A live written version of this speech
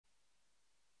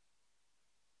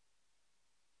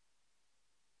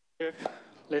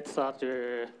Let's start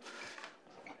the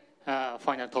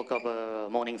final talk of the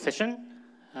morning session.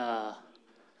 Yeah,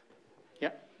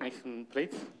 next one,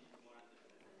 please.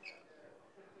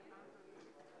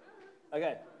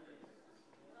 Okay.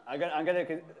 I'm going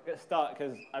to start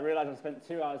because I realized I spent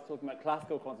 2 hours talking about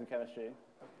classical quantum chemistry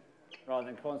rather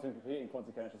than quantum computing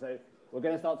quantum chemistry. So we're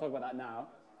going to start talking about that now.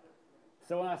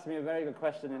 Someone asked me a very good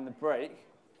question in the break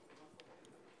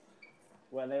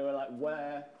where they were like,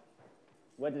 where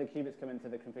do the qubits come into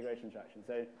the configuration interaction?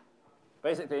 So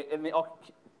basically, the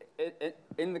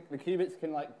qubits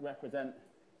can like represent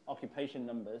occupation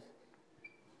numbers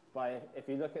by, if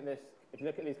you look at this, if you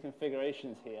look at these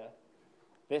configurations here,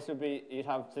 this would be,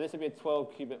 this would be a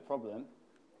 12 qubit problem,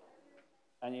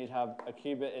 and you'd have a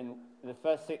qubit in, the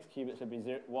first 6 qubits would be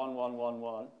 0, 1, 1, 1,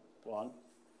 1, 1,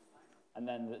 and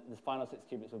then the final 6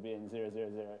 qubits would be in 0, 0,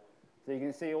 0. So you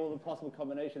can see all the possible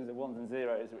combinations of 1s and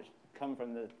 0s which come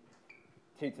from the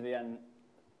 2 to the n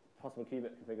possible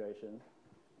qubit configuration.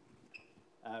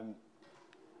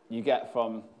 You get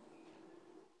from,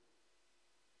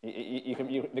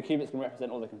 the qubits can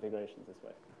represent all the configurations this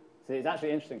way. So it's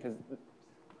actually interesting because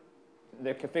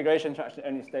the configuration interaction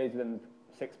only stays within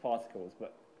 6 particles,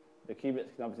 but the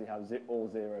qubits can obviously have all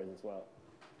zeros as well.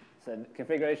 So the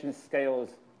configuration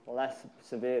scales less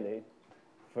severely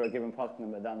for a given particle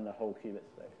number than the whole qubit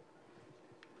space.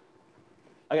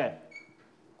 Okay,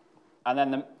 and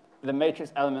then the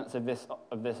matrix elements of this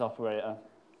operator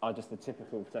are just the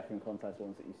typical second quantized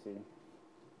ones that you've seen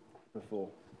before.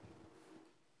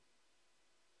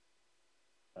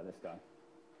 Like this guy.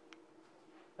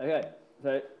 Okay,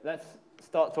 so let's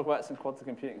start talking about some quantum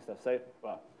computing stuff. So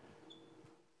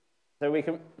we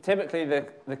can typically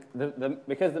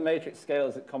because the matrix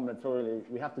scales it combinatorially,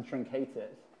 we have to truncate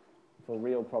it for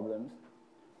real problems.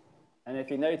 And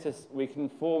if you notice, we can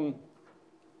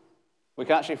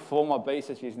actually form our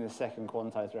basis using the second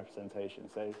quantized representation.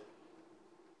 So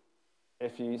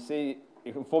if you see,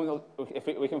 we can form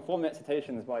the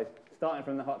excitations by starting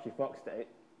from the Hartree-Fock state,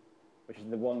 which is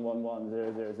the 1, 1, 1,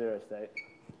 0, 0, 0 state.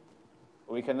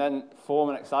 We can then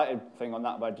form an excited thing on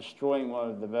that by destroying one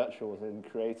of the virtuals and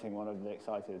creating one of the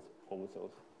excited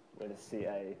orbitals with a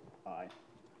CA-I,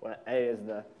 where A is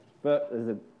the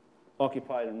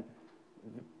occupied and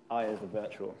I is the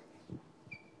virtual.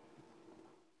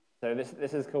 So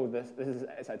this is called this is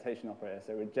excitation operator.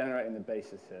 So we're generating the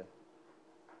basis here.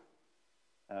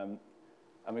 And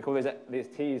we call these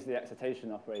T's the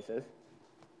excitation operators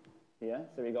here.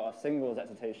 So we've got our singles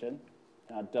excitation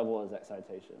and our doubles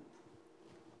excitation.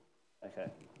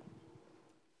 Okay.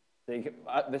 So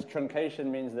this truncation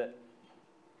means that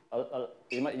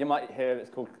you might hear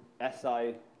it's called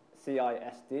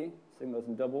CISD, singles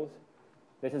and doubles.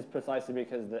 This is precisely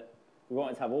because we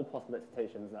wanted to have all possible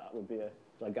excitations. That would be a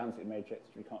gigantic matrix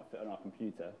which we can't fit on our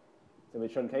computer. So we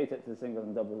truncate it to the singles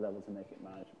and doubles level to make it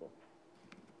manageable.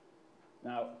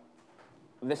 Now,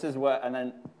 this is where, and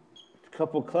then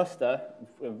couple cluster,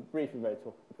 we'll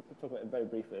talk about it very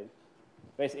briefly,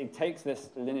 basically takes this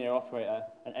linear operator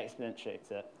and exponentiates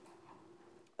it.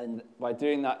 And by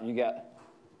doing that, you get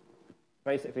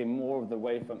basically more of the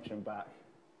wave function back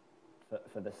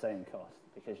for the same cost,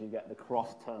 because you get the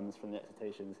cross terms from the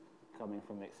excitations coming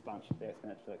from the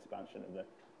exponential expansion of the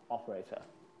operator.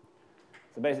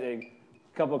 So basically,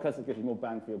 a couple of clusters gives you more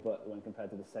bang for your buck when compared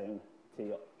to the same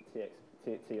T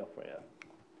operator.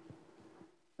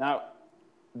 Now,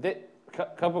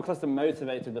 couple cluster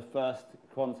motivated the first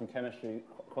quantum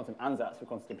ansatz for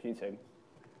quantum computing,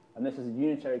 and this is a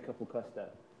unitary couple cluster.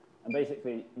 And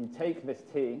basically, you take this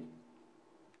T,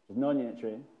 which is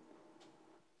non-unitary,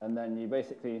 and then you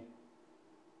basically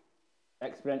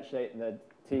exponentiate the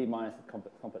T minus the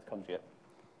complex conjugate.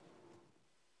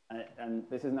 And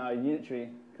this is now a unitary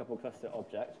couple cluster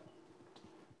object.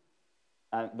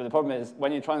 But the problem is,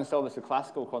 when you try and solve this with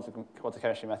classical quantum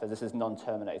chemistry methods, this is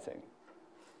non-terminating.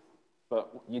 But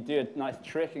you do a nice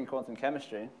trick in quantum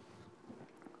chemistry.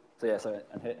 So yeah,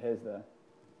 and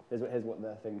here's what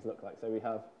the things look like. So we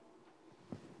have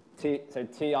Ti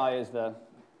is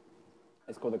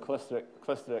it's called the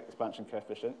cluster expansion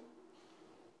coefficient.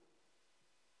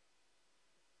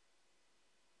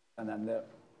 And then the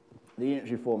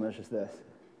unitary form is just this.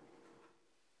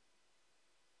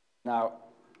 Now,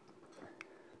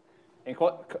 to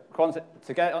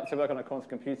get it to work on a quantum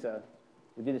computer,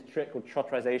 we do this trick called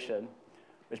trotterization,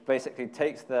 which basically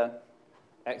takes the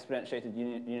exponentiated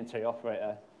unitary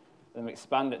operator and we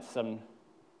expand it to some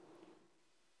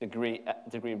degree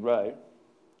rho.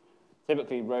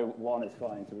 Typically, rho 1 is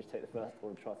fine, so we just take the first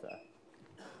order trotter.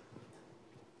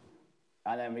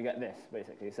 And then we get this,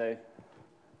 basically. So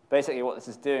basically what this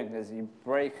is doing is you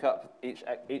break up each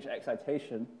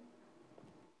excitation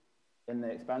in the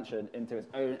expansion into its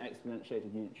own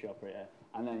exponentiated unitary operator,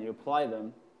 and then you apply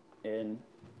them in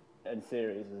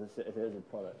series as a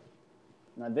product.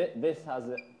 Now this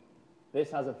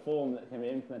has a form that can be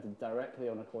implemented directly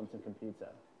on a quantum computer.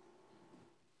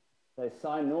 So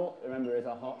psi naught, remember, is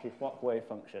our Hartree-Fock wave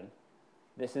function.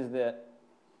 This is the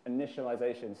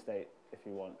initialization state, if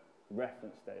you want,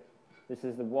 reference state. This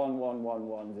is the 1, 1, 1,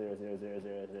 1, 0, 0, 0,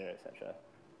 0, 0, etc.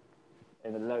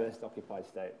 in the lowest occupied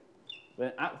state. We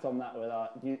then act on that with our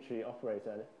unitary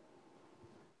operator,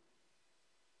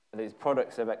 these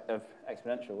products of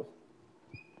exponentials,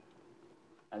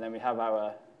 and then we have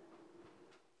our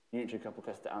unitary coupled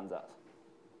cluster ansatz.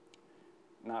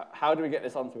 Now, how do we get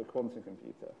this onto a quantum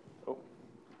computer? Oh.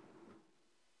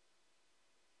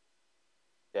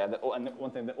 Yeah, and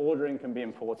one thing, the ordering can be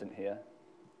important here,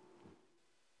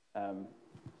 and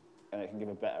it can give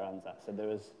a better ansatz. So there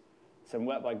was some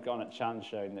work by Garnet Chan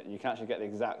showing that you can actually get the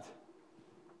exact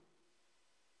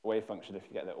wave function if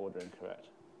you get the ordering correct.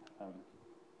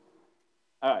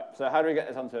 All right, so how do we get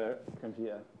this onto a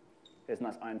computer? Here's a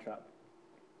nice iron trap.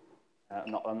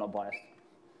 I'm not biased,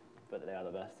 but they are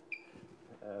the best.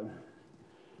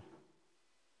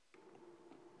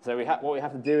 So what we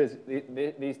have to do is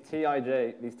these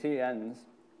Tij, these Tn's,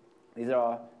 these are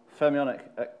our fermionic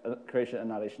creation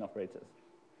and annihilation operators.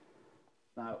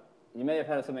 Now, you may have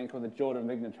heard of something called the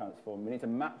Jordan-Wigner transform. We need to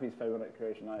map these fermionic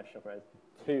creation and annihilation operators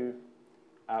to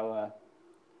our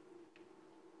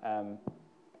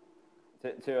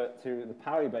to the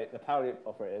Pauli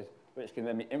operators, which can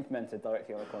then be implemented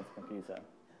directly on a quantum computer.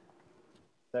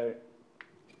 So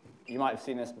you might have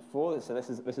seen this before. So this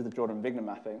is the Jordan-Wigner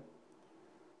mapping.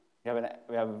 We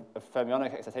have a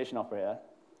fermionic excitation operator,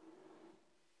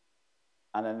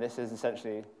 and then this is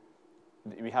essentially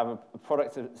we have a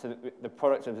product of the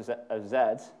product of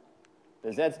z's.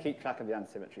 The z's keep track of the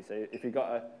antisymmetry. So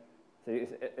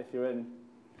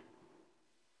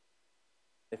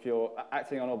if you're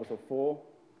acting on orbital 4,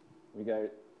 we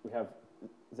have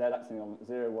z acting on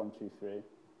 0, 1, 2, 3.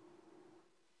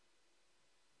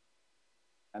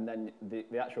 And then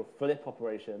the actual flip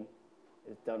operation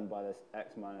is done by this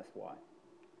x minus y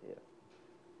here.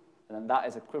 And then that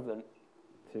is equivalent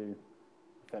to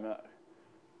fermionic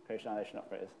creation annihilation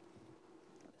operators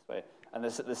this way. And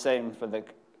this is the same for the,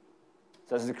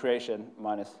 so this is the creation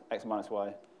minus x minus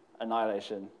y,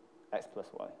 annihilation x plus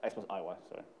iy,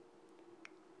 sorry.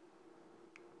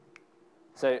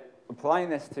 So applying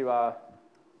this to our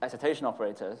excitation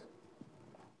operators,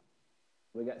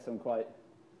 we get some quite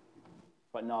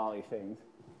gnarly things.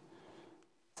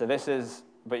 So this is,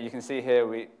 but you can see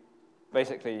here, you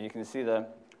can see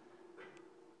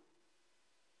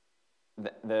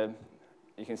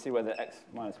you can see where the x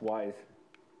minus y's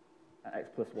and x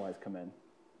plus y's come in.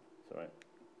 Sorry.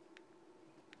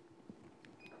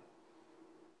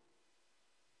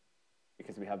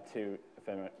 Because we have two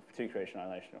creation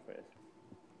annihilation operators.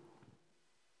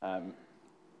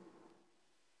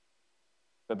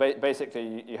 But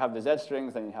basically, you have the z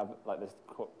strings, then you have like this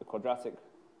quadratic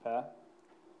pair,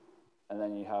 and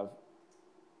then you have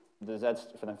the z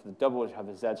for the doubles. You have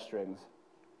the z strings,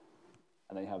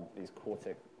 and then you have these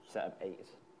quartic set of 8.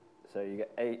 So you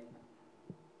get 8.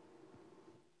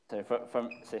 So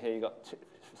here you got two,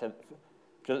 so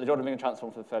the Jordan-Wigner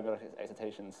transform for the fermionic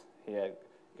excitations here.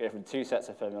 You go from 2 sets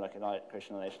of fermionic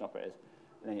creation annihilation operators,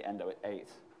 and then you end up with 8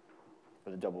 for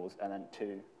the doubles, and then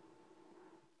 2.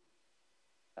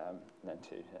 And then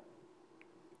 2 here.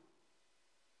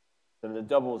 So the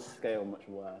doubles scale much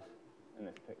worse in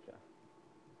this picture.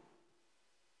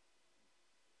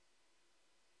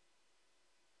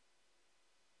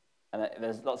 And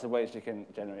there's lots of ways you can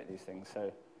generate these things.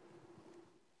 So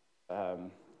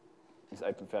it's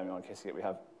open fermionic hissing we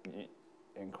have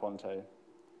in Quanto.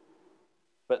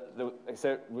 But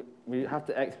so we have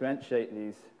to exponentiate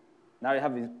these. Now we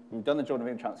have these. We've done the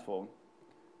Jordan-Wigner transform.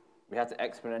 We have to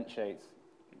exponentiate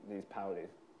these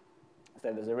Paulis.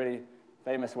 So there's a really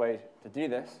famous way to do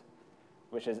this,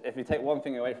 which is if you take one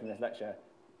thing away from this lecture,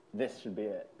 this should be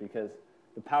it, because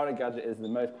the Pauli gadget is the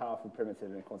most powerful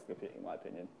primitive in quantum computing, in my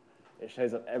opinion. It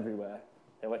shows up everywhere.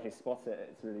 And once you spot it,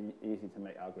 it's really easy to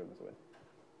make algorithms with.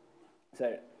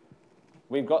 So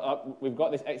we've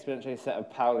got this exponential set of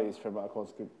Paulis from our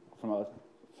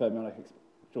fermionic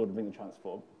Jordan-Wigner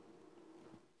transform.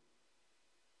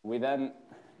 We then,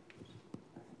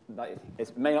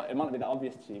 it might not be that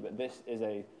obvious to you, but this is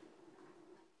a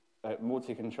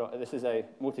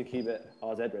multi-qubit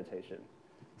RZ rotation.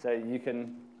 So you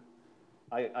can,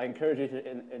 I encourage you to,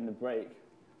 in the break,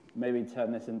 maybe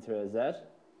turn this into a Z,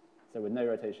 so with no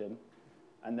rotation,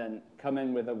 and then come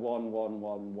in with a 1, 1,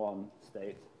 1, 1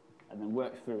 state, and then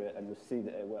work through it, and you'll see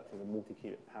that it works as a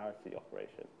multi-qubit parity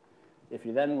operation. If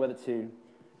you then were to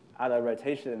add a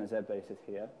rotation in a z basis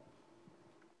here,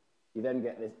 you then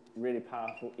get this really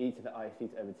powerful e to the I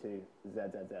theta over 2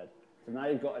 ZZZ. So now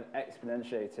you've got an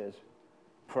exponentiated,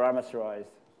 parameterized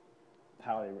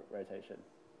parity rotation.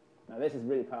 Now this is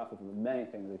really powerful for many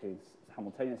things. It includes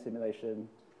Hamiltonian simulation,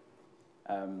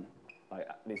 like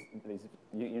these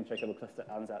unitary couple cluster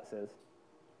ansatses.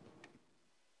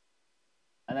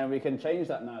 And then we can change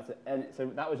that now to n. So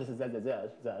that was just a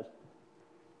ZZZ.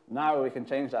 Now we can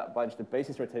change that by just a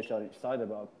basis rotation on each side of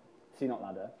our C0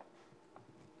 ladder.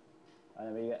 And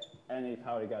then we get any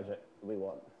parity gadget we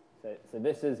want. So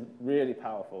this is really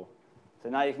powerful. So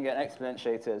now you can get an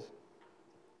exponentiated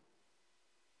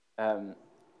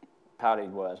parity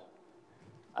word.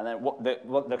 And then what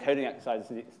the coding exercise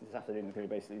this afternoon is going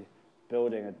to be basically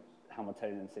building a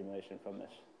Hamiltonian simulation from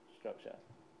this structure.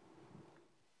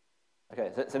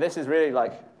 Okay, so this is really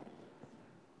like,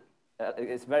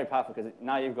 it's very powerful because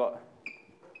now you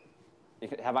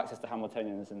can have access to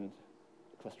Hamiltonians and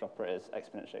cluster operators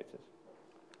exponentiated.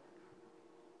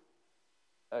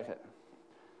 Okay.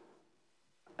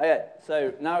 Okay,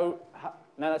 so now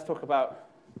let's talk about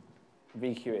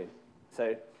VQE.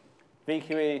 So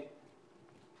VQE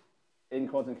in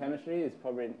quantum chemistry is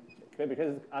probably,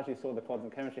 because it's actually sort of the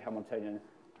quantum chemistry Hamiltonian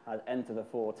has n to the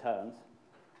 4 terms.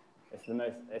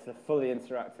 It's a fully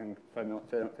interacting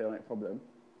fermionic problem.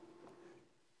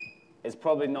 It's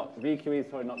probably not, VQE is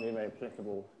probably not going to be very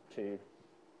applicable to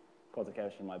quantum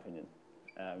chemistry in my opinion.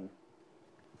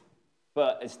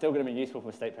 But it's still going to be useful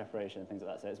for state preparation and things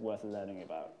like that, so it's worth learning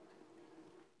about.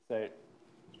 So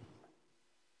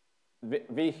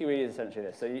VQE is essentially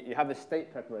this. So you have the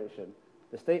state preparation.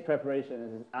 The state preparation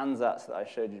is this ansatz that I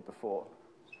showed you before.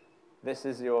 This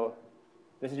is your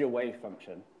wave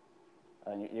function.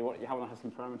 And you want to have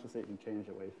some parameters so you can change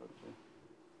your wave function.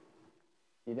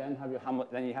 You then have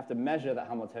then you have to measure that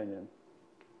Hamiltonian.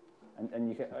 And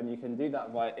you can do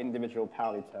that by individual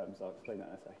parity terms. I'll explain that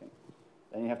in a second.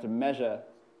 Then you have to measure,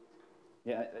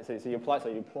 so you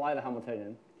apply the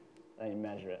Hamiltonian, then you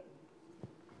measure it.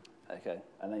 Okay,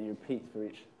 and then you repeat for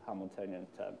each Hamiltonian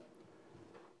term.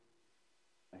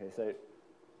 Okay, so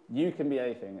U can be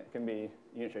anything. It can be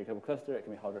unitary couple cluster, it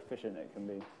can be hardware efficient, it can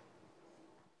be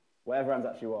whatever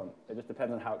ansatz you want. It just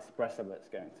depends on how expressible it's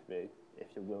going to be, if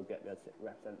you will get able to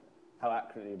represent, how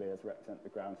accurately you'll be able to represent the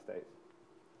ground states.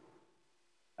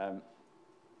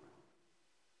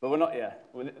 But we're not,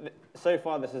 so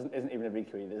far this isn't even a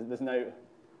VQE.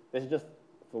 This is just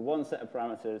for one set of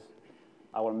parameters,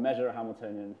 I want to measure a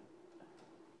Hamiltonian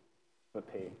for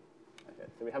P. Okay,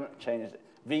 so we haven't changed it.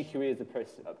 VQE is the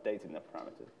process of updating the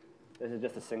parameters. This is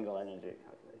just a single energy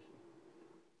calculation.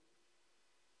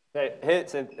 So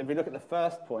if we look at the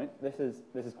first point, these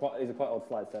are quite old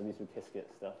slides, so I've used some Qiskit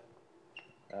stuff.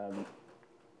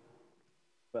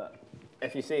 But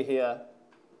if you see here,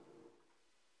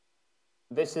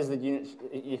 this is the unit,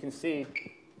 you can see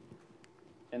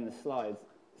in the slides,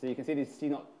 so you can see these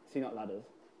C0 ladders,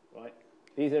 right?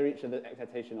 These are each of the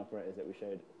excitation operators that we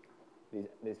showed,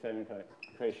 these fermionic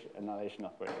creation annihilation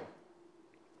operators.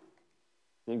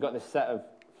 So you've got this set of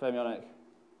fermionic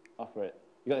operators.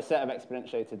 You've got a set of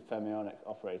exponentiated fermionic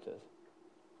operators.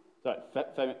 Sorry,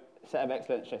 set of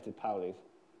exponentiated Paulis,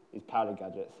 these Pauli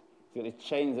gadgets. So you've got these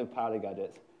chains of Pauli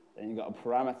gadgets, and you've got a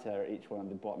parameter at each one at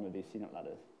the bottom of these C0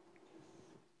 ladders.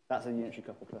 That's a unitary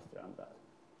couple cluster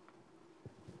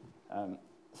ansatz.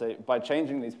 So by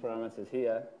changing these parameters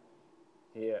here,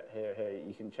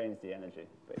 you can change the energy,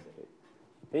 basically.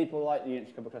 People like the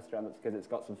unitary couple cluster ansatz because it's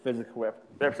got some physical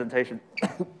representation.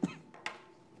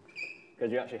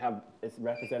 Because you actually have, it's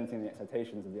representing the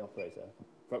excitations of the operator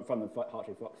from the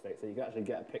Hartree Fock state, so you can actually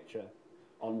get a picture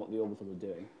on what the orbitals are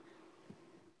doing.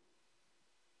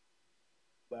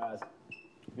 Whereas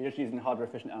if you're just using hardware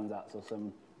efficient ansatz or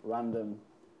some random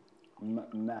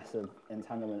mess of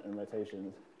entanglement and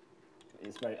rotations,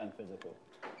 it's very unphysical.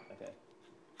 Okay.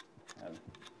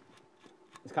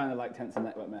 It's kind of like tensor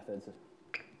network methods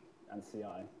and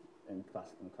CI in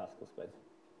classical space.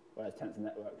 Whereas tensor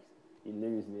networks, you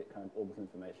lose the kind of orbital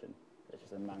information. It's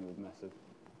just a mangled mess of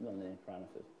nonlinear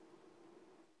parameters.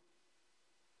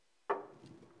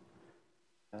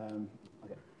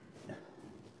 Okay.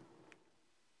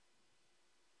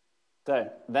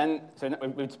 So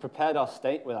we've prepared our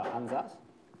state with our ansatz.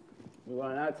 We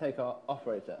want to now take our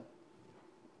operator.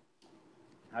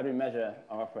 How do we measure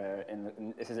our operator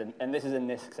this is in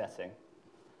NISQ setting?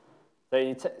 So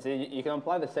you can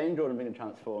apply the same Jordan-Wiener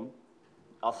transform.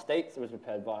 Our state was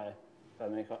prepared by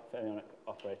fermionic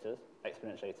operators,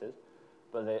 exponentiators,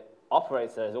 but the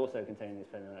operator is also containing these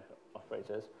fermionic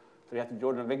operators. we have to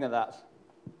Jordan-Wigner that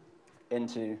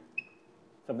into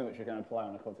something which we can apply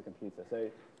on a quantum computer. So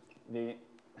the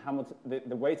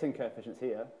weighting coefficients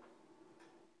here,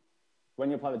 when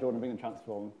you apply the Jordan-Wigner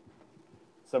transform,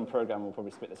 some program will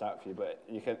probably spit this out for you, but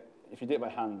you can, if you do it by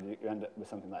hand, you end up with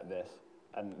something like this.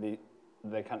 And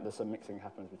there's some mixing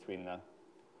happens between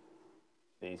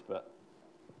these. But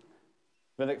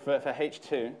for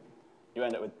H2, you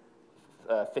end up with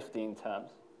 15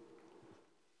 terms.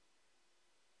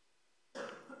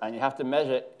 And you have to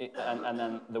measure it, and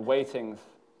then the weightings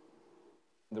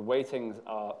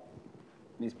are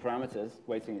these parameters,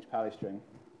 weighting each Pauli string.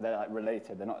 They're like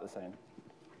related, they're not the same.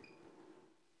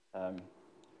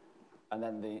 And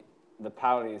then the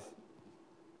Paulis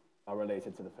are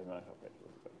related to the Fermat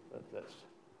operators.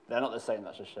 They're not the same,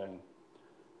 that's just showing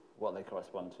what they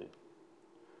correspond to.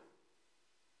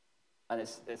 And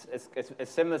it's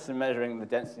similar to measuring the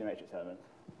density matrix elements.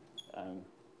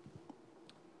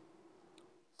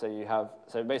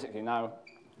 So basically now,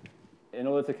 in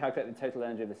order to calculate the total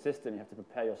energy of the system, you have to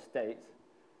prepare your state,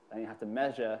 and you have to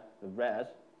measure the red,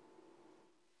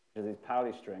 which are these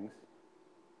Pauli strings,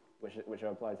 which are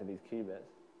applied to these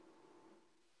qubits.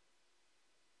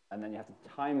 And then you have to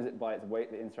times it by its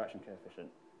weight, the interaction coefficient.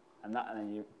 And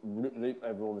then you loop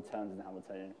over all the terms in the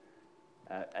Hamiltonian.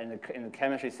 In the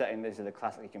chemistry setting, these are the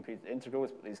classically computed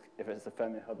integrals, but if it's the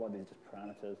Fermi Hubbard, these are just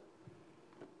parameters.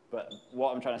 But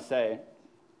what I'm trying to say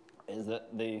is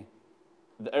that the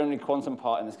only quantum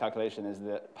part in this calculation is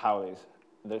the Paulis.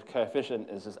 The coefficient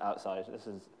is just outside. This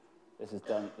is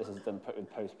done with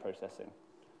post-processing.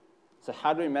 So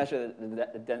how do we measure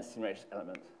the density matrix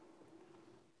elements?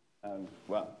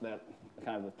 Well, they're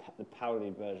kind of the Pauli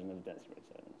version of the density matrix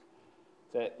elements.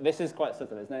 So this is quite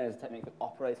subtle. It's known as a technique of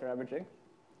operator averaging.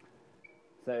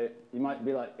 So you might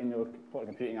be like in your quantum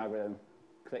computing algorithm,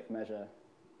 click measure,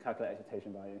 calculate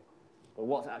excitation value. But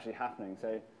what's actually happening?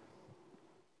 So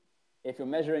if you're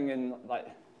measuring in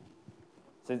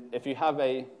so if you have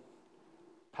a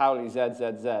Pauli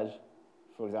ZZZ,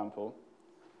 for example,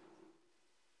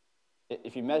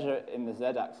 if you measure it in the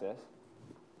z-axis,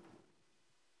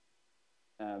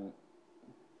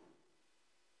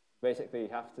 basically you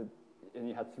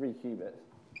had 3 qubits.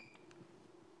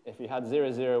 If you had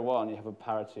 0, 0, 1, you have a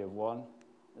parity of 1.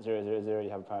 0, 0, 0, you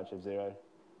have a parity of 0,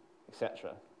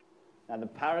 etc. Now the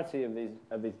parity of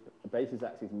these basis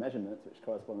axis measurements, which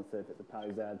corresponds to if it's a pi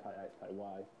z, pi x, pi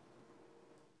y,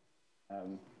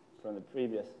 from the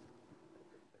previous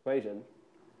equation,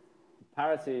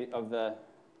 parity of the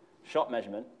shot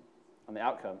measurement and the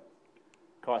outcome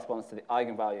corresponds to the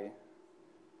eigenvalue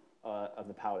of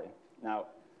the Pauli. Now,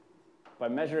 by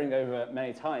measuring over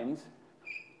many times,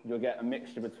 you'll get a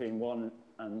mixture between 1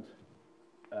 and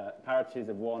parities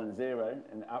of 1 and 0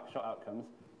 in the shot outcomes.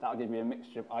 That'll give you a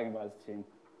mixture of eigenvalues between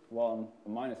 1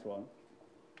 and -1.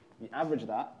 You average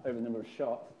that over the number of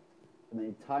shots, and then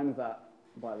you times that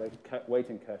by the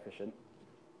weighting coefficient,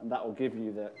 and that will give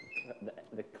you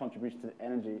the contribution to the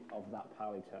energy of that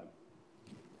Pauli term.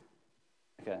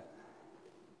 Okay.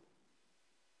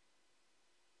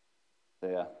 So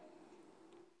yeah.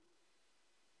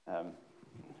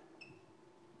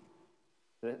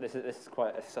 This is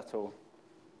quite a subtle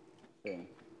thing.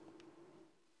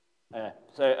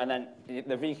 So and then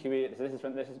the VQE. So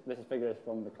this figure is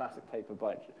from the classic paper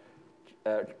by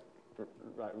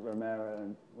Romero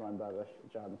and Ryan Babish,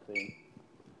 Jared McLean.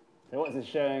 So what this is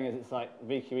showing is it's like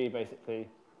VQE basically.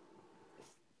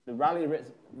 The Rayleigh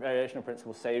variational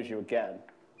principle saves you again.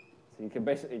 So you can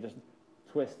basically just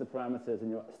twist the parameters in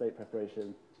your state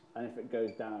preparation, and if it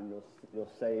goes down, you're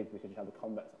saved because you have a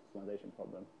convex optimization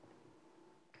problem.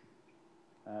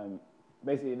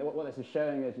 Basically, what this is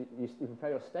showing is you prepare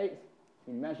your state,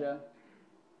 you measure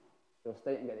your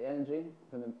state and get the energy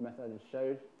from the method I just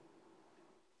showed,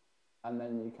 and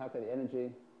then you calculate the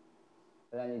energy,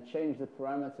 and then you change the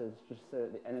parameters just so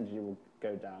that the energy will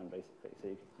go down, basically.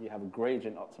 So you have a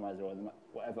gradient optimizer or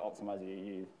whatever optimizer you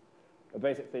use. But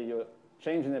basically, you're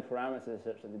changing the parameters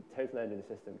such that the total energy of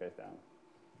the system goes down.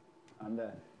 And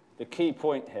the key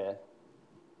point here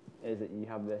is that you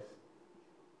have this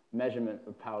measurement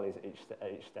of Pauli's at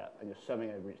each step, and you're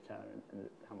summing over each term in the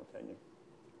Hamiltonian.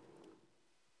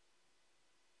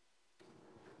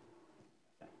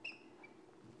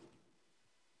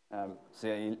 Okay. So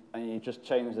yeah, you just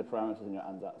change the parameters in your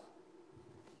ansatz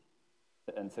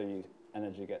until your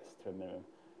energy gets to a minimum.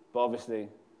 But obviously,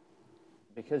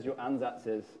 because your ansatz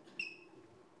is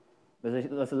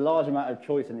there's a large amount of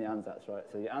choice in the ansatz, right?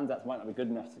 So your ansatz might not be good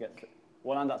enough to get to,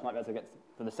 one ansatz might be able to get to,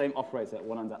 for the same operator,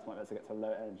 one ansatz might be able to get to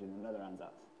lower energy than another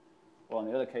ansatz. Or on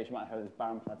the other case, you might have this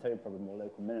barren plateau problem or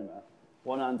local minima.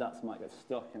 One ansatz might get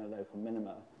stuck in a local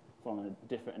minima, from a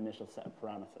different initial set of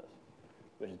parameters,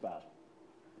 which is bad.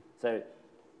 So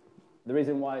the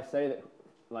reason why I say that,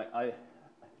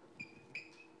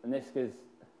 and this is,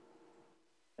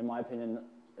 in my opinion,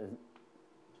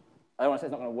 I don't want to say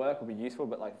it's not going to work or be useful,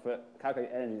 but like for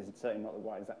calculating energies, it's certainly not the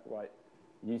exact right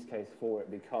use case for it,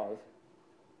 because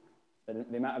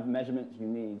the amount of measurements you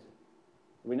need,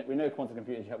 we know quantum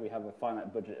computers, we have a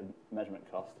finite budget of measurement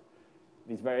cost.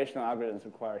 These variational algorithms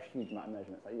require a huge amount of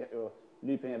measurements. Like you're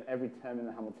looping of every term in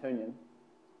the Hamiltonian,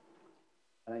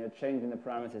 and then you're changing the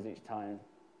parameters each time.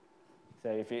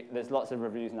 So there's lots of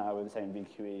reviews now with saying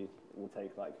VQE will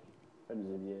take like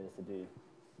hundreds of years to do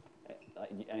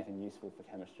anything useful for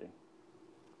chemistry.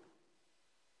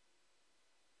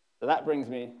 So that brings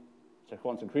me to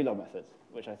quantum Krylov methods,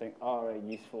 which I think are a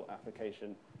useful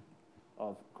application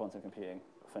of quantum computing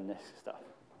for NISQ stuff.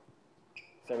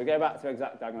 So we go back to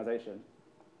exact diagonalization,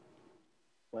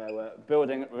 where we're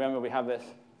building. Remember, we have this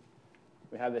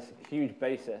huge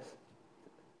basis.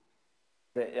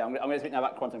 I'm going to speak now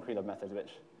about quantum Krylov methods,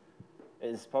 which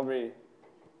is probably,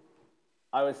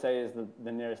 I would say, is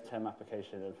the nearest term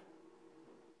application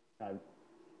of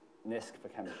NISQ for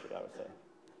chemistry, I would say.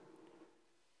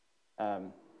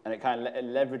 And it kind of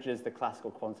leverages the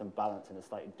classical quantum balance in a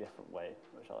slightly different way,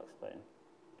 which I'll explain.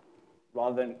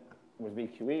 Rather than with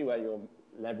VQE, where you're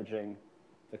leveraging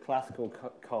the classical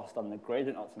cost on the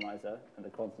gradient optimizer and the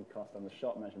quantum cost on the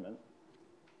shot measurement,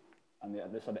 and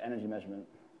this sort of energy measurement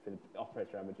for the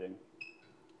operator averaging.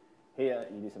 Here,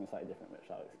 you do something slightly different, which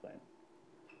I'll explain.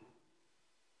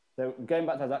 So going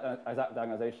back to exact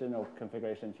diagonalization or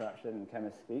configuration interaction in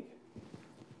chemist speak,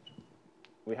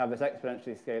 we have this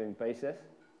exponentially scaling basis.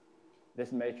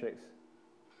 This matrix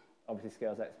obviously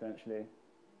scales exponentially.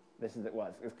 This is,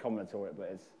 it's combinatorial, but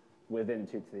it's within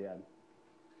 2 to the n.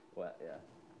 Well, yeah.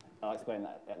 I'll explain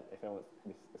that if I want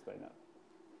to explain that.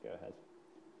 Go ahead.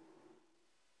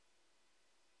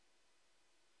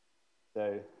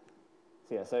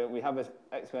 So we have this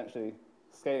exponentially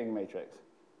scaling matrix.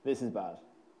 This is bad.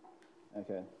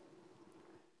 Okay.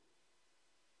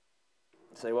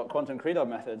 So what Krylov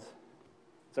methods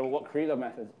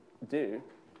do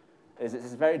is it's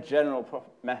this very general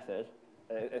method.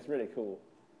 It's really cool.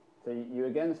 So you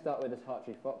again start with this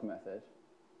Hartree-Fock method,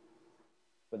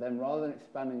 but then rather than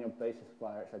expanding your basis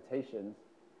via excitations,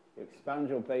 you expand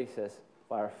your basis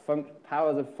via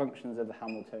powers of functions of the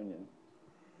Hamiltonian,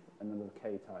 a number of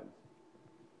k times.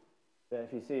 So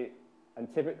if you see,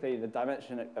 and typically the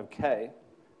dimension of k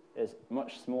is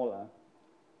much smaller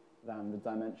than the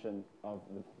dimension of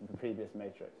the previous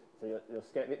matrix. So you'll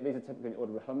scale, these are typically in the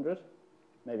order of 100,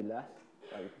 maybe less.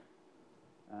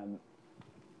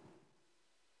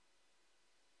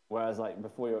 Whereas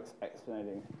before you're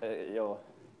exponentiating, you're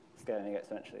scaling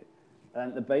exponentially.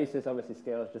 And the basis obviously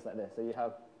scales just like this. So you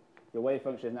have your wave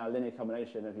function is now a linear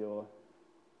combination of your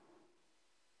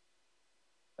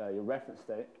reference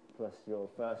state plus your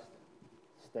first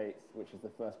state, which is the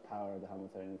first power of the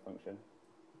Hamiltonian function,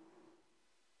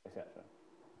 etc.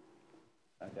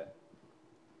 Okay.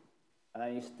 And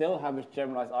then you still have this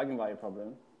generalized eigenvalue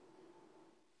problem,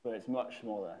 but it's much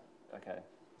smaller. Okay.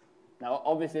 Now,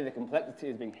 obviously, the complexity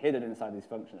is being hidden inside this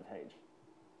function of h.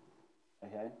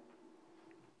 Okay.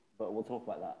 But we'll talk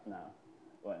about that now.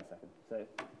 Wait a second. So,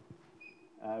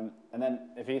 and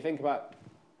then if you think about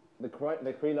the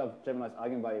Krylov generalized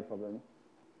eigenvalue problem,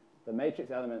 the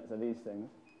matrix elements are these things.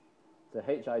 So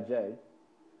hij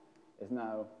is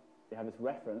now, you have this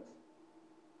reference,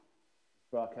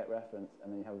 bracket reference,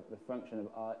 and then you have the function of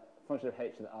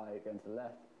h to the I going to the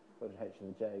left, function of h to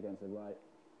the j going to the right,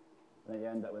 and then you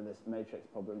end up with this matrix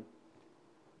problem.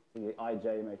 So the ij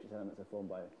matrix elements are formed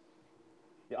by,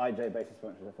 the ij basis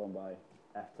functions are formed by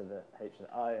f to the h to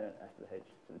the I and f to the h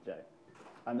to the j.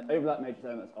 And the overlap matrix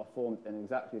elements are formed in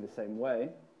exactly the same way,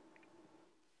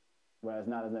 whereas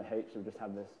now there's no h, we just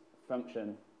have this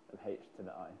function of h to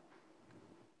the I,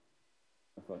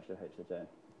 a function of h to the j.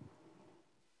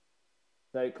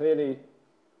 So clearly,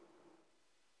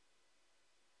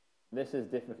 this is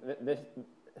different.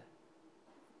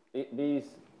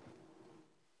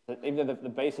 Even though the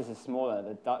basis is smaller,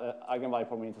 the eigenvalue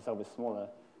problem we need to solve is smaller,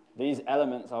 these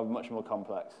elements are much more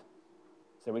complex.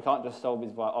 So we can't just solve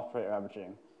these via operator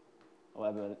averaging or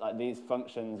whatever. These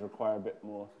functions require a bit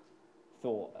more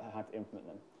thought on how to implement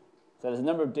them. So there's a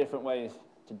number of different ways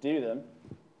to do them.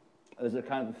 There's a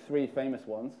kind of three famous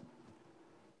ones.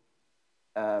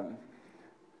 So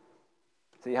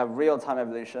you have real-time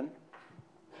evolution.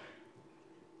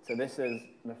 So this is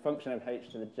the function of h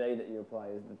to the j that you apply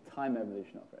is the time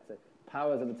evolution operator. So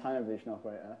powers of the time evolution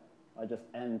operator are just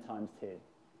n times t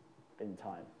in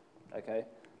time. Okay.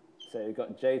 So you've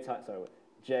got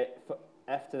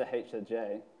f to the h to the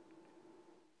j,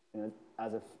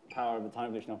 as a power of the time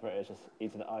evolution operator, is just e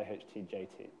to the IHT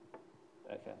jt.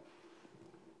 Okay.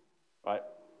 Right.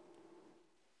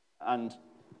 And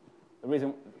the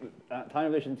reason time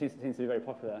evolution seems to be very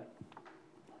popular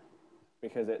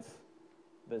because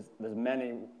there's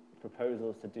many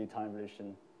proposals to do time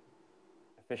evolution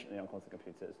efficiently on quantum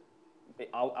computers,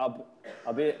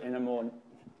 albeit in a more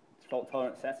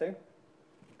fault-tolerant setting.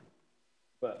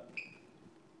 But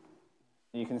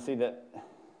you can see that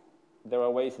there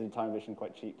are ways to do time evolution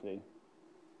quite cheaply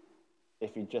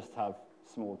if you just have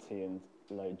small t and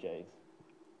low j's.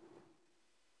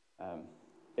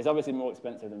 It's obviously more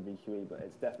expensive than VQE, but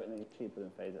it's definitely cheaper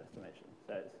than phase estimation.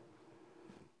 So it's,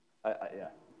 yeah.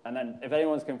 And then if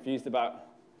anyone's confused about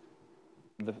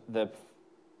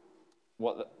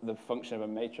what the function of a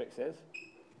matrix is,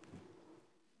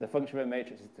 the function of a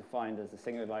matrix is defined as the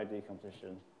singular value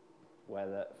decomposition where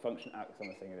the function acts on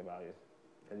the singular values.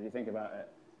 Because if you think about it,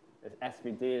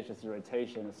 SVD is just a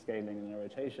rotation, a scaling, and a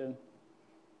rotation.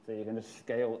 So you can just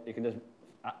scale, you can just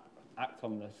act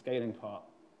on the scaling part,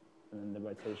 and then the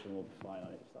rotation will be fine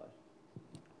on each side.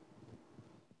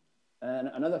 And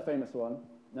another famous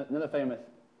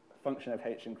function of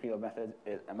H in Krylov method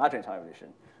is imaginary time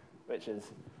evolution, which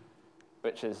is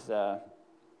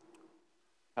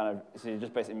kind of, so you're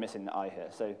just basically missing the I here.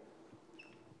 So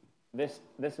this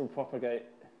will propagate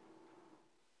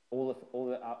all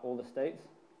the states.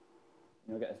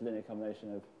 You'll get this linear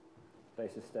combination of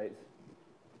basis states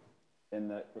in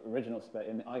the original space,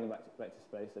 in the eigenvector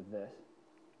space of this.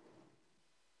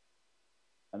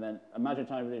 And then imaginary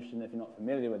time evolution, if you're not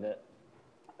familiar with it,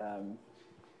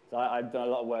 so I've done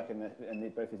a lot of work in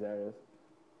both these areas.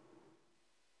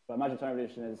 But imaginary time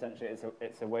evolution is essentially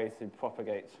it's a way to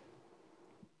propagate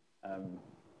to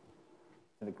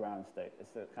the ground state.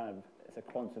 It's a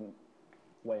quantum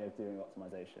way of doing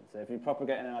optimization. So if you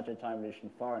propagate an imaginary time evolution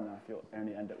far enough, you'll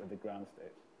only end up with the ground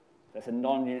state. That's a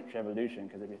non-unitary evolution,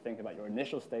 because if you think about your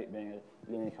initial state being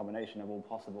a linear combination of all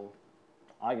possible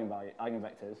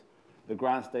eigenvectors, the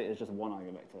ground state is just one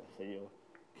eigenvector. So you're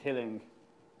killing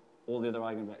all the other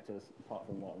eigenvectors apart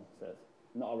from one. So it's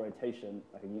not a rotation,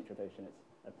 like a unit rotation, it's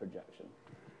a projection.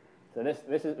 So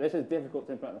this is difficult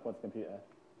to implement on a quantum computer,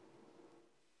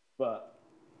 but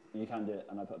you can do it,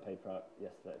 and I put a paper out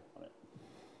yesterday on it.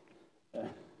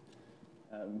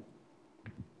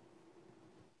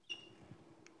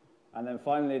 And then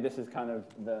finally, this is kind of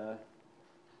the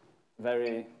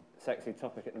very sexy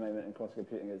topic at the moment in quantum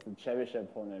computing, is the Chebyshev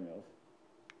polynomials.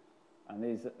 And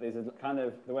these are kind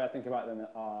of, the way I think about them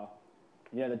are,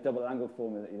 you know, the double angle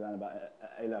formula that you learn about at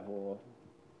A-level or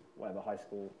whatever high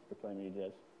school diploma you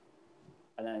did.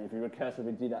 And then if you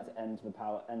recursively do that to n to the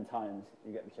power n times,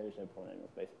 you get the Chebyshev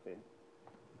polynomials, basically.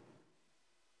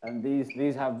 And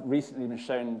these have recently been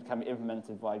shown can be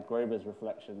implemented by Grover's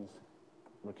reflections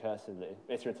recursively,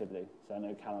 iteratively. So I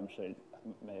know Callum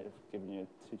may have given you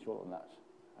a tutorial on that.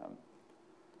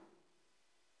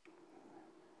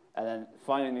 And then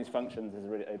finding these functions is a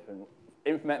really open,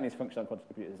 implementing these functions on quantum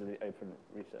computers is a really open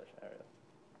research area.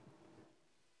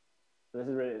 So this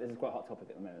is quite a hot topic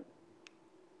at the moment.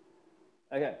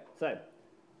 Okay, so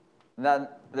then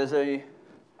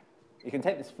you can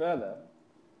take this further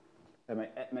and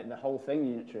make the whole thing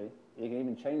unitary. You can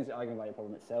even change the eigenvalue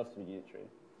problem itself to be unitary.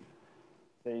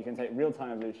 So you can take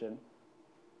real-time evolution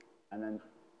and then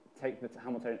take the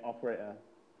Hamiltonian operator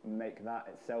and make that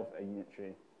itself a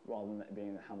unitary rather than it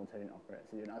being the Hamiltonian operator.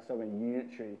 So you're now solving a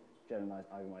unitary generalized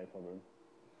eigenvalue problem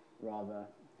rather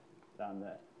than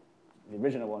the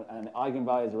original one. And the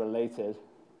eigenvalues are related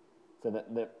so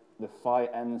that the phi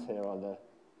n's here are the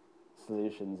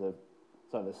solutions of,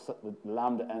 so the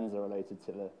lambda n's are related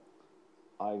to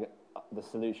the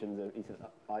solutions of e to the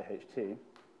IHT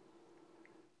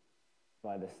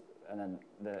by this, and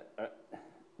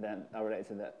then are related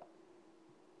to the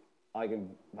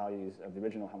eigenvalues of the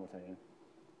original Hamiltonian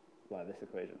by this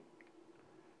equation.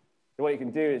 So what you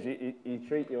can do is you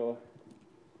treat your,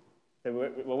 so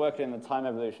we're working in the time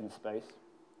evolution space.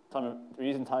 We're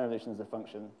using time evolution as a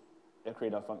function, a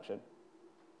Krylov function.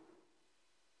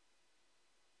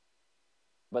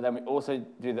 But then we also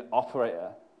do the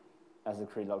operator as the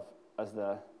Krylov,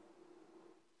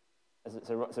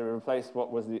 so we replace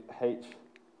what was the H.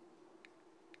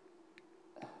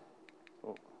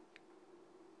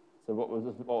 So what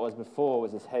was before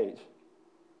was this H.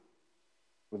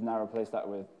 We've now replaced that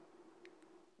with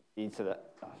e to the,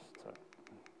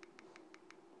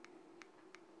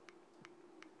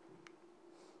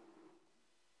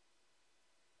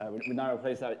 we now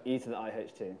replace that with e to the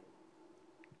IHT.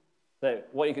 So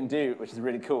what you can do, which is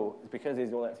really cool, is because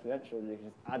these are all exponential, you can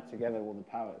just add together all the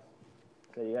powers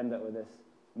So you end up with this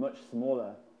much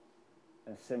smaller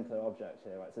and simpler object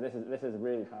here, right? So this is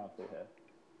really powerful here.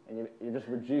 And you just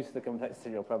reduce the complexity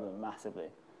of your problem massively.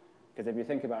 Because if you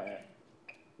think about it,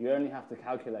 you only have to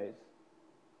calculate,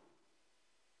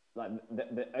 like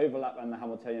the overlap and the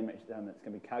Hamiltonian matrix elements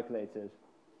can be calculated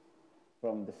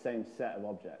from the same set of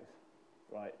objects,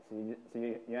 right? So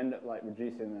you end up like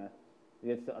reducing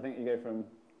I think you go from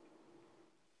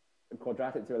a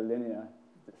quadratic to a linear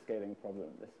scaling problem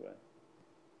this way.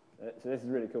 So this is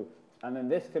really cool. And then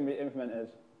this can be implemented,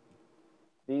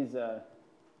 so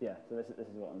this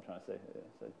is what I'm trying to say here.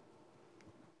 So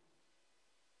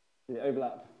the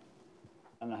overlap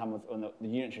and the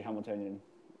unitary Hamiltonian,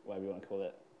 whatever you want to call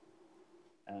it,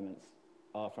 elements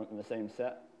are from the same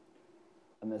set,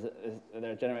 and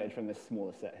they're generated from this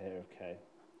smaller set here of K.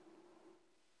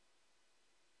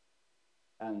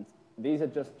 And these are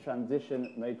just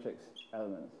transition matrix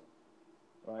elements,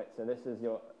 right? So this is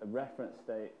your reference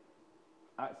state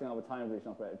acting on a time evolution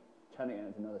operator, turning it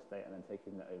into another state, and then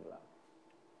taking the overlap.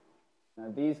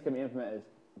 Now these can be implemented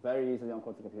very easily on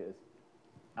quantum computers,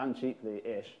 and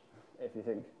cheaply-ish, if you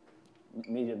think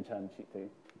medium-term cheaply,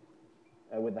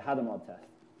 with the Hadamard test,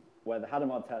 where the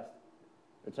Hadamard test,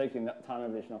 we're taking that time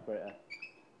evolution operator,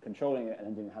 controlling it, and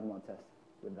then doing the Hadamard test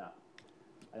with that.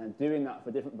 And then doing that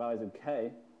for different values of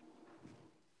K,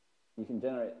 you can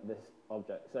generate this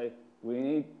object. So we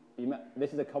need,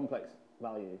 this is a complex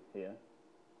value here.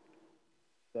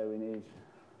 So we need,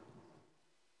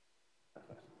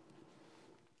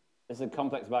 this is a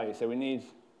complex value, so we need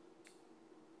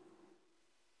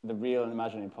the real and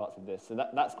imaginary parts of this. So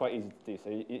that's quite easy to do. So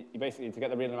you basically, to get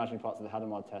the real and imaginary parts of the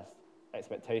Hadamard test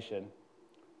expectation,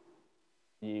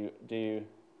 you do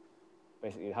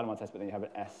basically the Hadamard test, but then you have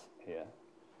an S here.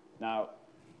 Now,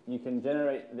 you can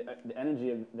generate the energy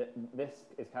of this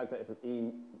is calculated from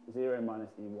E0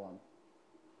 minus E1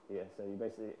 here. So you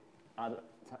basically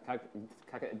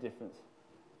calculate a difference.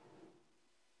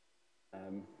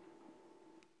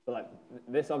 But like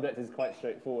this object is quite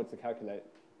straightforward to calculate.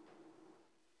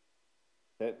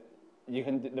 That you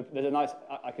can. There's a nice.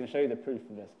 I can show you the proof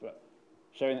of this, but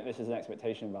showing that this is an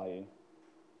expectation value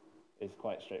is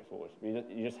quite straightforward. You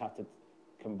just have to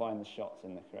combine the shots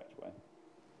in the correct way.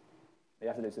 You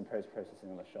have to do some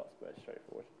post-processing on the shots, but it's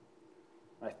straightforward.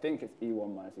 I think it's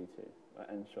E1 minus E2,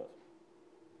 end shots.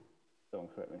 Someone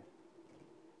correct me.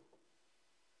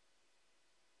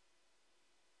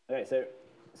 Okay,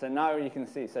 so now you can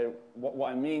see, so what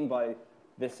I mean by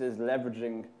this is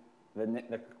leveraging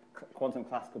the quantum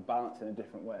classical balance in a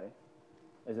different way,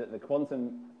 is that the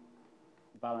quantum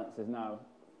balance is now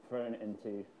thrown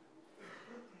into,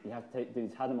 you have to do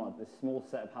this small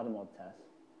set of Hadamard tests,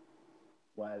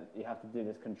 where you have to do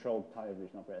this controlled time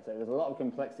evolution operator. So there's a lot of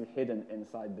complexity hidden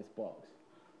inside this box.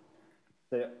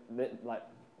 So like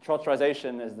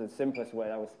trotterization is the simplest way.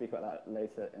 I will speak about that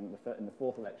later in the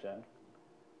fourth lecture.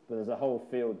 But there's a whole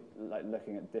field like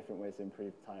looking at different ways to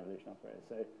improve time evolution operators.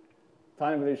 So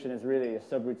time evolution is really a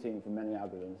subroutine for many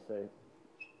algorithms. So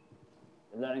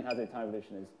learning how to do time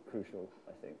evolution is crucial,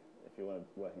 I think, if you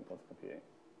want to work in quantum computing.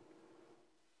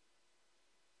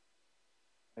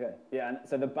 Okay, yeah, and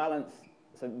so the balance.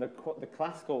 So the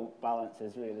classical balance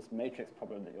is really this matrix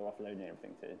problem that you're offloading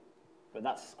everything to. But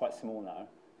that's quite small now.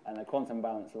 And the quantum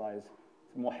balance lies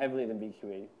more heavily than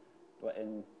BQE, but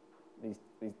in these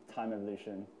time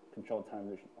evolution, controlled time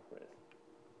evolution operators.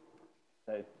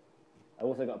 So I've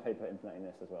also got a paper implementing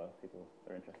this as well, if people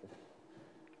are interested.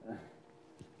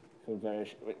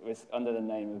 It's under the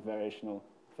name of variational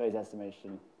phase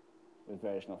estimation with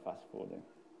variational fast forwarding,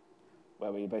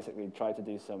 where we basically try to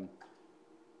do some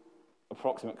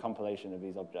approximate compilation of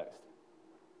these objects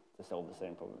to solve the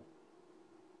same problem.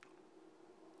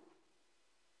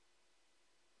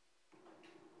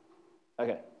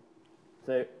 Okay,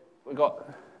 so we've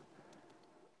got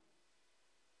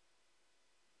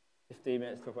 15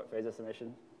 minutes to talk about phase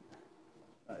estimation.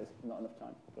 That is not enough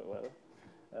time, but whatever.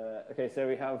 Okay, so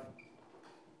we have.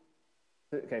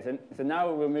 Okay, so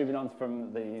now we're moving on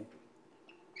from the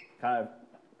kind of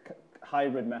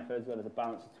hybrid methods where there's a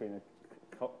balance between the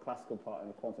classical part and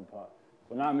the quantum part.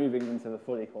 We're now moving into the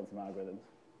fully quantum algorithms.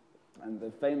 And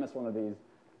the famous one of these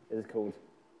is called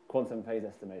quantum phase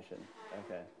estimation.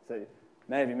 Okay, so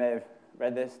many of you may have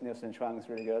read this. Nielsen Chuang is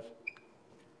really good.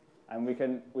 And we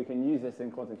can use this in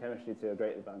quantum chemistry to a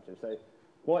great advantage. So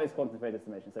what is quantum phase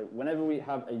estimation? So whenever we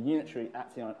have a unitary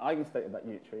acting on an eigenstate of that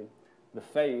unitary, the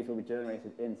phase will be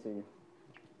generated into,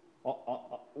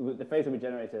 the phase will be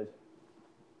generated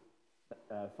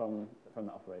from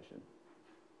the operation.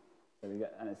 So we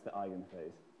get, and it's the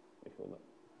eigenphase, we call it.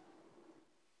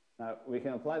 Now, we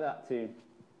can apply that to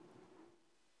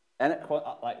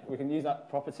like we can use that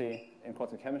property in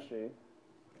quantum chemistry.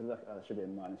 Look, there should be a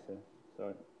minus here.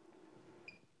 Sorry.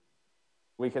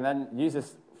 We can then use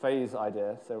this phase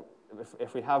idea. So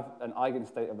if we have an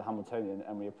eigenstate of the Hamiltonian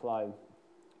and we apply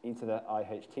e to the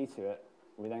IHT to it,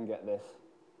 we then get this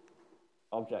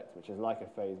object, which is like a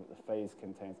phase, but the phase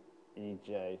contains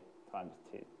EJ times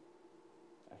T.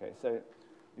 Okay, so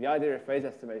the idea of phase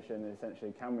estimation is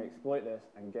essentially, can we exploit this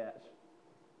and get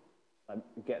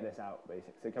this out,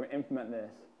 basically? So can we implement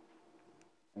this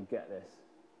and get this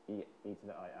e to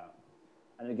the I out?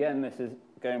 And again, this is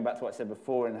going back to what I said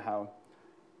before in how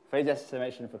phase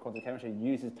estimation for quantum chemistry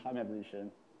uses time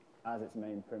evolution as its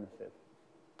main primitive.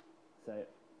 So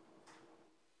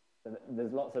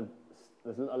there's a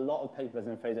lot of papers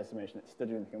in phase estimation that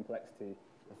study the complexity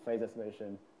of phase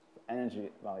estimation for energy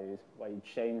values, where you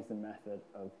change the method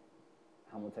of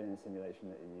Hamiltonian simulation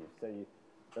that you use.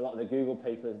 So a lot of the Google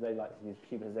papers, they like to use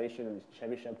cubization and use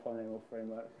Chebyshev polynomial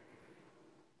frameworks,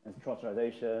 and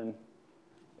trotterization,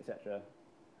 etc.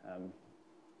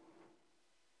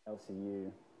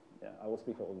 LCU. Yeah, I will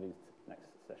speak about all of these next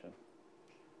session.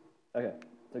 Okay,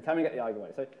 so can we get the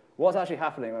eigenvalue? So what's actually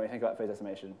happening when we think about phase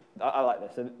estimation? I like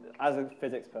this. So as a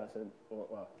physics person, or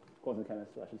well, quantum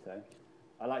chemist, I should say,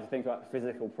 I like to think about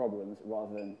physical problems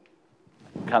rather than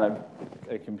kind of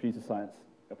a computer science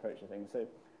approach to things. So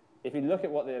if you look at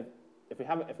what if we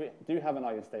do have an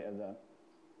eigenstate of the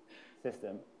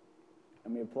system,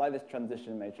 and we apply this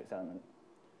transition matrix element,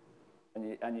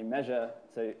 and you measure,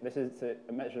 so this is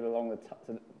measured along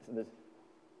the,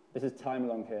 this is time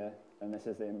along here, and this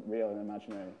is the real and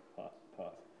imaginary part.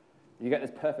 You get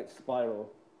this perfect spiral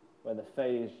where the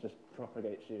phase just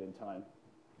propagates you in time,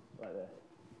 like this.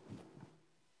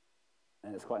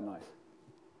 And it's quite nice.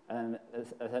 And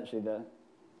it's essentially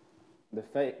the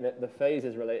phase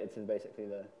is related to basically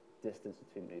the distance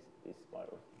between these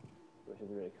spirals, which is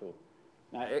really cool.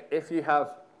 Now, if you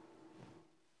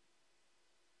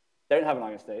don't have an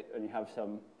eigenstate, and you have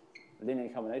some linear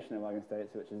combination of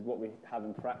eigenstates, which is what we have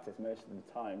in practice most of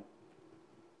the time,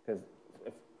 because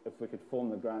if we could form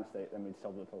the ground state, then we'd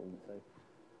solve the problem. So,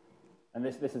 and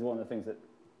this is one of the things that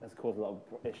has caused a lot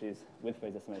of issues with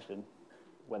phase estimation,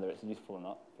 whether it's useful or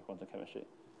not for quantum chemistry.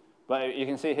 But you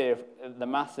can see here, the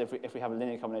mass, if we have a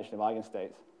linear combination of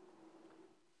eigenstates,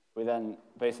 we then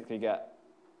basically get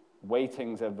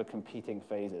weightings of the competing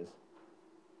phases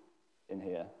in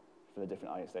here for the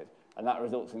different eigenstates. And that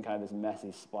results in kind of this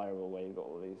messy spiral where you've got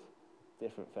all these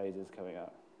different phases coming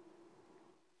out.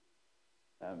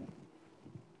 And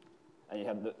you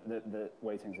have the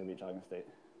weightings of each eigenstate.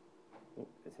 Oh,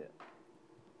 it's here.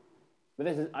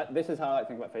 But this is how I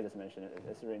think about phase estimation.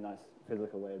 It's a really nice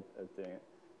physical way of doing it.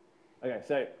 Okay,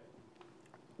 so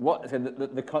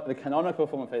the canonical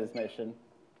form of phase estimation,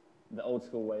 the old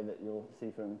school way that you'll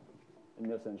see from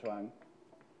Nielsen and Chuang,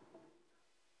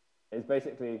 is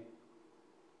basically,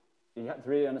 you have to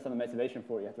really understand the motivation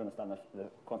for it. You have to understand the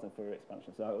quantum Fourier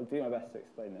expansion. So I'll do my best to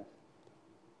explain this.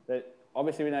 So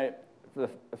obviously, we know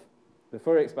the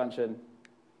Fourier expansion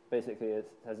basically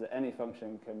says that any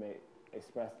function can be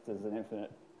expressed as an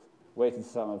infinite weighted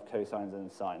sum of cosines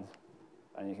and sines.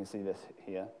 And you can see this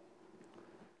here.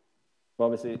 But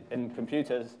obviously, in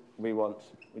computers, we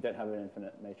don't have an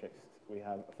infinite matrix. We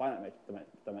have a finite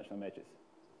dimensional matrix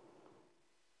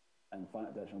and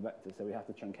finite dimensional vectors. So we have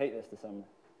to truncate this to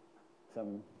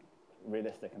some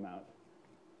realistic amount.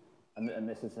 And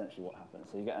this is essentially what happens.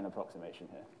 So you get an approximation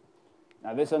here.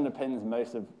 Now, this underpins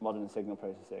most of modern signal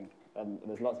processing. And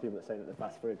there's lots of people that say that the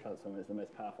fast Fourier transform is the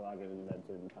most powerful algorithm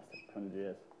invented in the past 100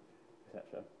 years,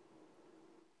 etc.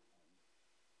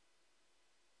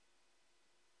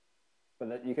 But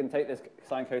that you can take this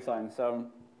sine-cosine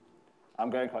sum. I'm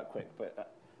going quite quick,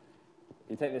 but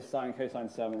you take this sine-cosine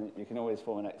sum, and you can always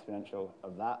form an exponential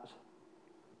of that.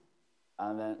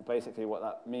 And then basically what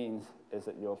that means is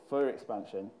that your Fourier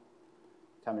expansion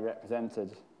can be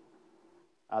represented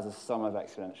as a sum of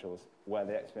exponentials, where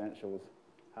the exponentials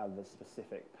have the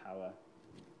specific power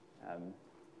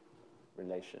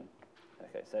relation.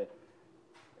 Okay, so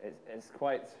it's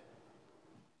quite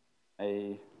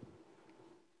a...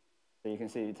 So you can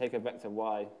see, you take a vector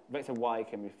y. Vector y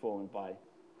can be formed by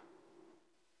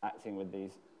acting with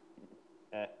these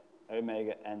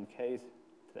omega nks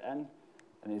to the n.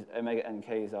 And these omega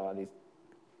nks are these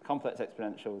complex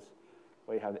exponentials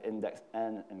where you have the index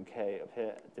n and k up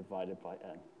here divided by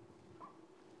n.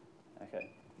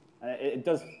 Okay. And it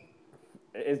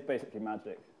is basically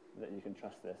magic that you can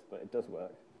trust this, but it does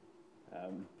work.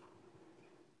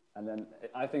 And then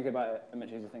I think about it, I'm much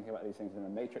easier to think about these things in a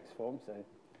matrix form. So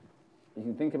you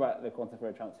can think about the quantum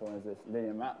Fourier transform as this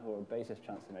linear map or a basis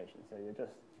transformation. So you're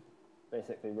just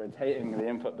basically rotating the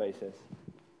input basis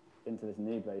into this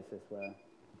new basis where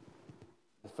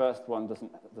the first one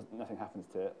nothing happens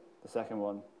to it. The second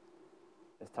one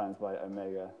is times by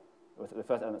omega. The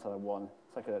first element's times by 1,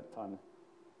 second time,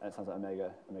 and it's times by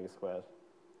omega squared,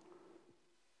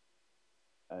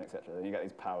 and etc. Then you get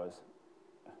these powers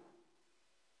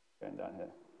going down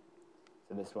here.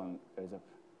 So this one goes up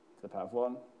to the power of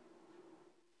 1,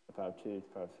 the power of 2, the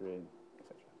power of 3,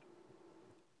 etc.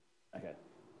 Okay.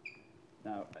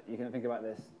 Now, you can think about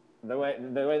this. The way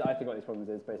that I think about these problems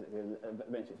is basically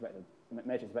a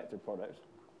matrix vector product,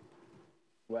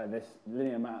 where this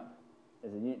linear map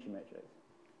is a unitary matrix.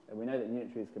 And we know that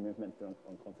unitaries can be implemented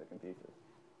on quantum computers.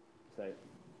 So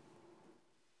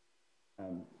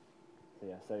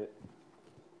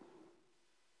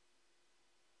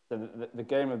the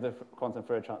game of the quantum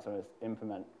Fourier transform is to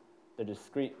implement the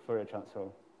discrete Fourier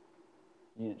transform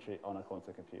unitary on a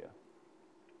quantum computer.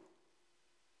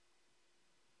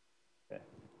 Okay.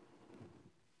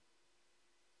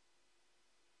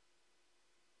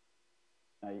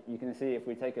 Now you can see if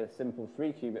we take a simple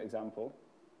 3-qubit example,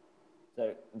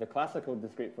 so the classical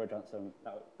discrete Fourier transform,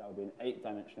 that would be an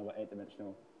 8-dimensional or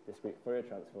 8-dimensional discrete Fourier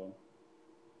transform.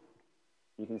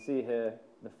 You can see here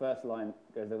the first line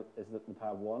is the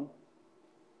power of 1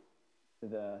 to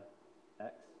the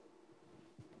x.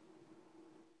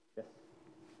 Yes.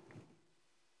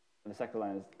 And the second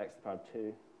line is x to the power of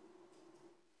 2.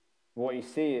 What you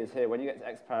see is here, when you get to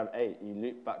x to the power of 8, you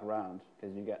loop back around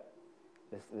because you get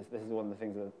this is one of the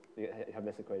things that you have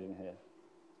this equation here.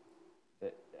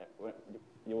 That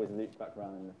you always loop back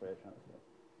around in the Fourier transform.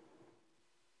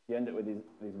 You end up with these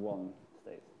 1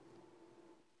 states.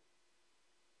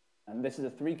 And this is a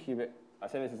 3-qubit. I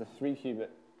say this is a 3-qubit.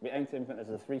 We aim to implement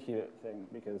this as a 3-qubit thing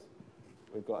because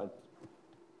we've got a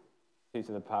 2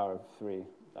 to the power of 3,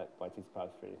 like by 2 to the power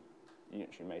of 3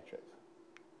 unitary matrix.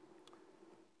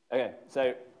 Okay,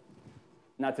 so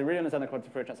now to really understand the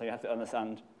quantum Fourier transform, you have to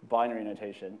understand binary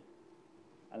notation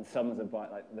and sums of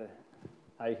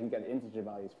how you can get the integer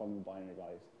values from the binary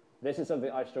values. This is something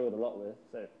I struggled a lot with,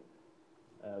 so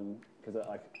because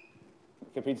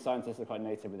computer scientists are quite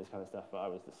native with this kind of stuff, but I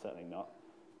was certainly not.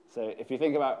 So if you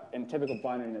think about, in typical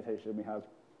binary notation, we have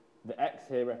the x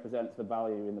here represents the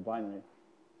value in the binary,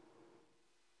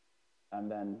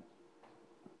 and then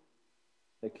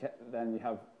you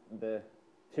have the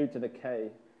 2 to the k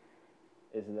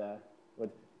is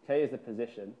k is the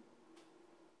position,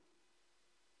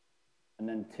 and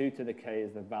then 2 to the k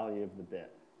is the value of the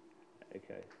bit.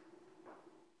 Okay.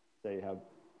 So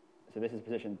this is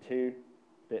position 2,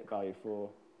 bit value 4,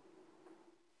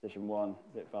 position 1,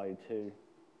 bit value 2,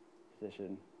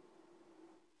 position,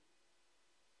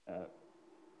 yeah,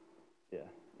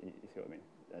 you see what I mean,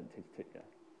 2 to 2, yeah.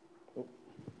 Oh.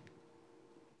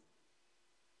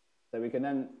 So we can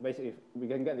then, basically, we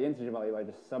can get the integer value by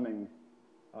just summing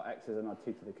our x's and our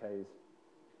 2 to the k's.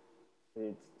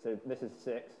 So this is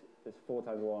 6, it's 4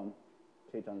 times 1,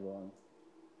 2 times 1,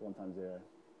 1 times 0.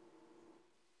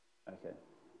 Okay.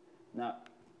 Now,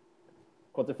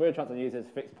 quantum Fourier transform uses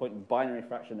fixed point binary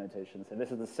fraction notation. So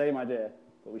this is the same idea,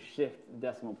 but we shift the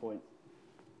decimal point,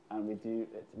 and we do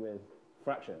it with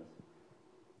fractions.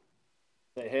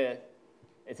 So here,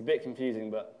 it's a bit confusing,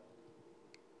 but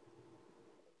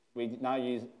we now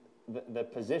use the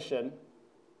position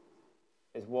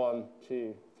is 1,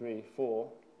 2, 3,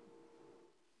 4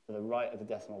 to the right of the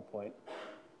decimal point.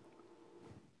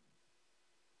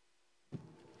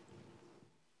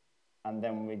 And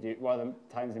then we do, rather than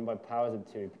times in by powers of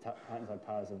 2, times by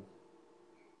powers of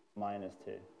minus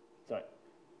 2. Sorry,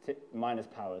 minus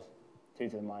powers, 2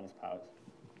 to the minus powers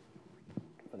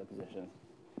for the positions.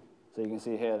 So you can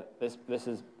see here, this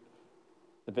is,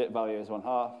 the bit value is 1/2,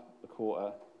 a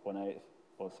quarter, 1/8,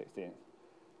 or 16th.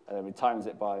 And then we times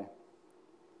it by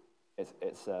its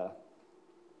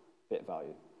bit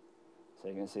value. So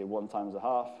you can see 1 times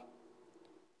 1/2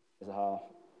 is 1/2,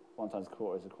 1 times a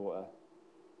quarter is a quarter,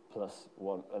 plus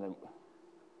 1, and then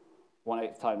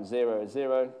 1/8 times 0 is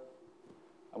 0,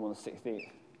 and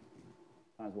 1/16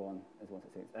 times 1 is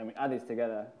 1/16. And we add these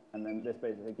together, and then this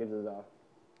basically gives us our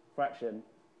fraction,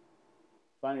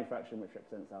 binary fraction, which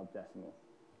represents our decimal.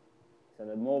 So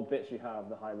the more bits you have,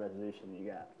 the higher resolution you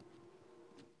get.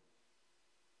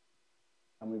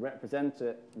 And we represent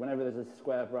it, whenever there's a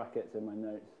square brackets in my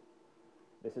notes,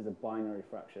 this is a binary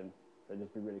fraction, so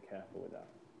just be really careful with that.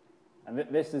 And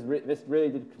this really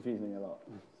did confuse me a lot.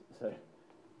 So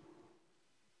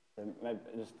maybe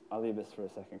I'll leave this for a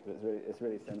second because it's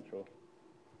really central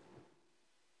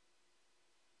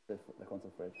to the quantum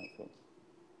Fourier transform.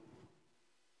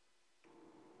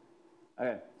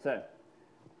 Okay, so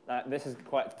this is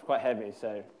quite heavy.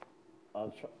 So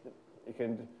you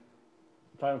can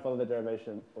try and follow the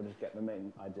derivation or just get the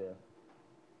main idea.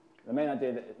 The main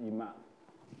idea that you map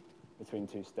between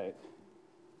two states.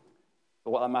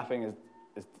 But what that mapping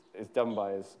is done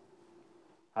by is,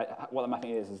 what the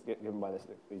mapping is given by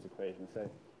these equations. So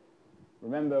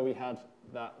remember we had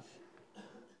that,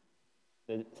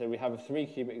 so we have a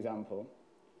 3-cubic example.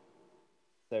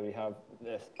 So we have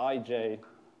this ij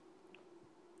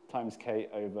times k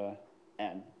over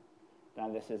n. Now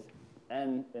this is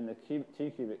n in the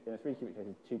 3-cubic case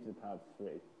is 2 to the power of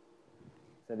 3.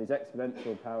 So these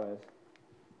exponential powers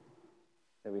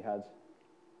that we have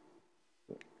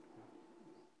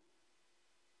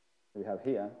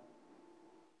here,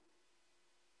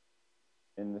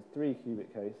 in the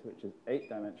 3-cubic case, which is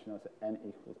 8-dimensional, so n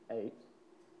equals 8.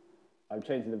 I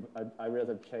realize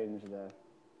I've changed the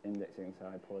indexing, so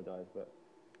I apologize, but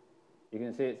you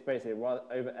can see it's basically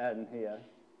over n here.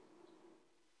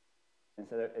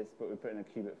 Instead of but we put it in a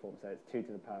cubic form, so it's 2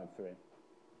 to the power of 3.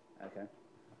 Okay.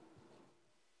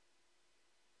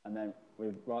 And then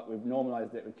we've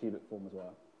normalized it with cubic form as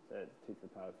well, so it's 2 to the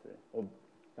power of 3. Or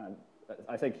kind of,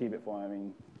 I say cubic form, I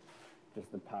mean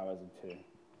just the powers of 2.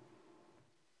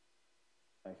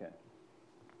 Okay.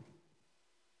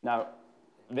 Now,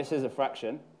 this is a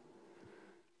fraction,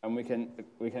 and we can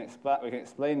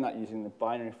explain that using the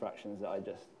binary fractions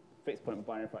that fixed point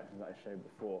binary fractions that I showed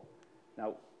before.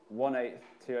 Now, 1/8,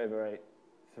 2 over 8,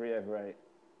 3 over 8,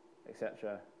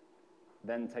 etc.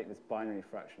 Then take this binary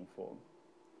fraction form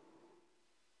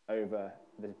over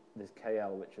this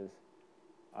KL, which is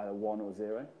either 1 or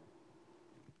 0.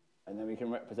 And then we can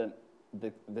represent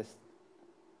this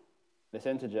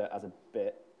integer as a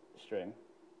bit string.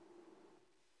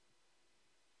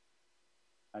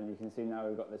 And you can see now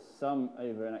we've got this sum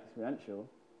of an exponential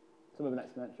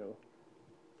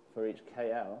for each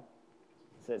KL.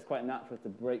 So it's quite natural to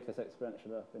break this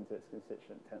exponential up into its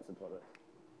constituent tensor products.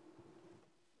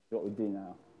 That's what we do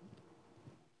now.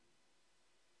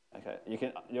 Okay,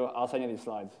 I'll send you these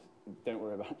slides. Don't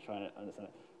worry about trying to understand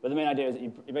it. But the main idea is that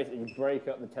you basically break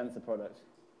up the tensor product.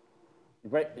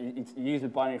 You use the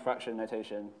binary fraction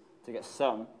notation to get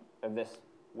sum of this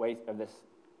weight of this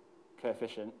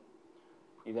coefficient.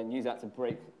 You then use that to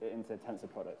break it into tensor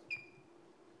products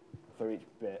for each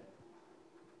bit.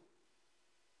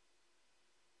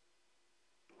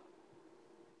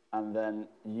 And then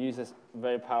use this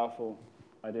very powerful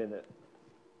idea that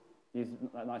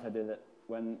nice idea that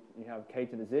when you have k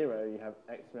to the 0, you have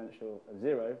exponential of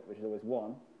 0, which is always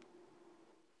 1.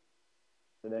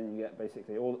 So then you get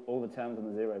basically all the terms on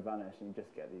the 0 vanish, and you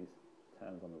just get these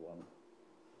terms on the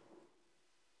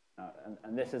 1.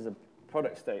 And this is a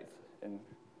product state in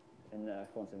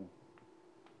quantum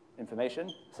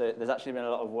information. So there's actually been a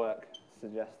lot of work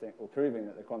suggesting or proving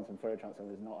that the quantum Fourier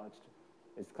transform is not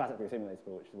it's classically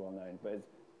simulatable, which is well known, but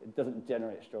it doesn't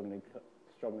generate strongly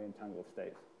entangled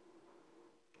states.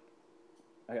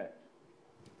 Okay.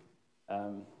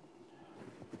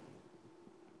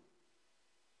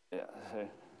 Yeah.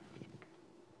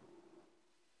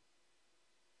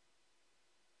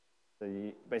 So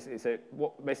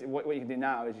what you can do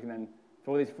now is you can then,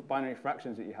 for all these binary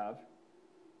fractions that you have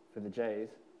for the j's,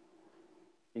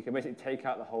 you can basically take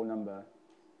out the whole number,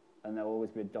 and there'll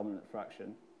always be a dominant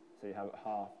fraction. So you have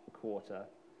half, a quarter.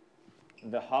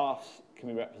 The halves can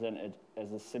be represented as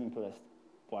the simplest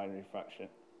binary fraction,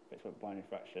 fixed point binary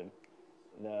fraction.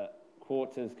 The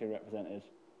quarters can be represented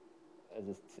as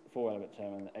a 4-element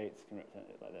term, and the eighths can represent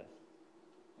it like this,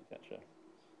 etc.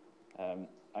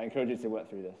 I encourage you to work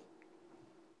through this.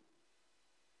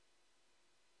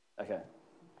 Okay,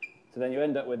 so then you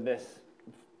end up with this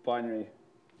binary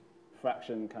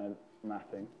fraction kind of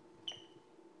mapping.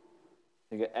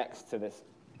 You get x to this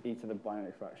e to the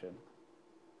binary fraction.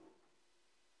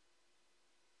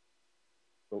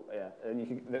 Oh, yeah, and you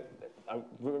can. I'm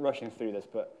rushing through this,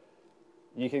 but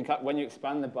you can when you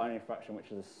expand the binary fraction,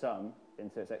 which is a sum,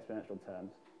 into its exponential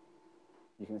terms,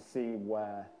 you can see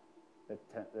where the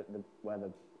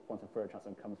quantum Fourier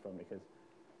transform comes from, because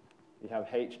you have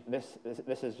h. This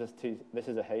is just two. This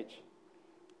is a h,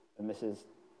 and this is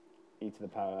e to the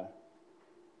power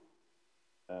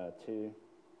 2,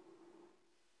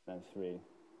 then 3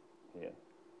 here.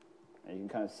 And you can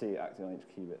kind of see it acting on each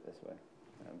qubit this way.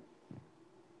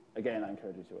 Again, I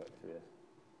encourage you to work through this.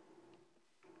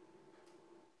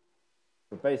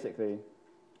 But basically,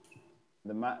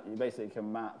 you basically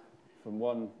can map from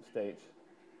one state.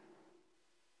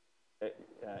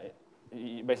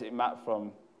 You basically map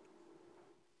from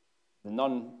the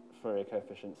non-Fourier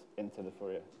coefficients into the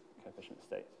Fourier coefficient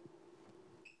state.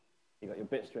 You've got your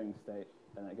bit string state,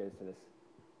 and it goes to this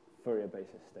Fourier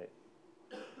basis state.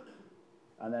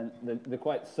 And then the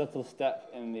quite subtle step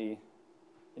in the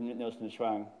in Nielsen and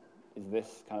Schwang is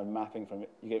this kind of mapping from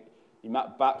you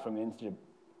map back from the integer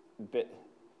bit.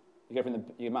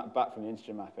 You map back from the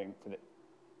integer mapping to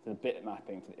the bit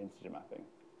mapping to the integer mapping,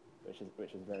 which is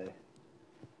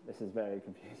very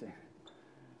confusing.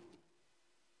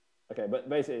 Okay, but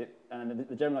basically, and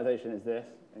the generalization is this,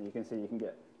 and you can see you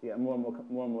get more and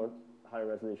more higher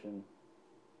resolution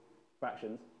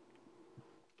fractions.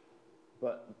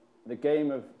 But the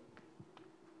game of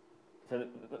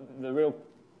the real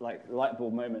light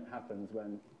bulb moment happens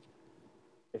when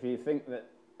if you think that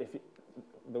if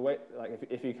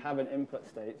you have an input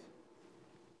state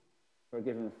for a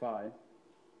given phi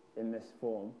in this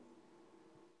form,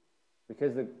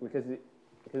 because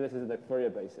this is the Fourier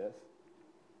basis,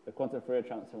 the quantum Fourier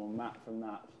transform will map from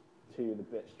that to the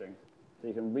bit string. So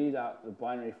you can read out the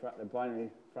binary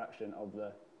fraction of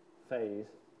the phase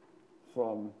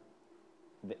from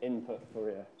the input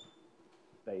Fourier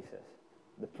basis.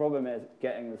 The problem is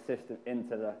getting the system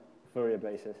into the Fourier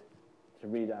basis to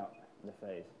read out the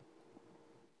phase.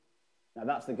 Now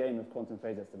that's the game of quantum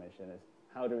phase estimation, is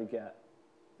how do we get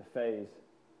the phase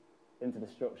into the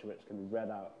structure which can be read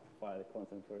out by the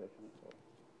quantum Fourier transform.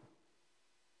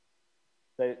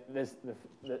 So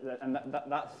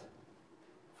that's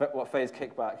what phase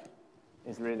kickback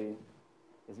is really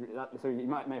so you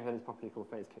may have heard this properly called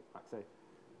phase kickback. So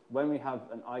when we have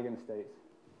an eigenstate,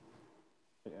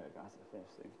 so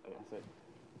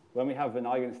when we have an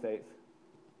eigenstate,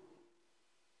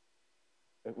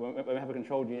 when we have a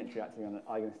controlled unitary acting on an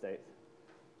eigenstate,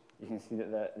 you can see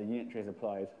that the unitary is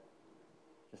applied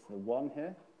just to the 1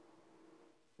 here.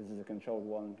 This is a controlled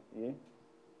 1U.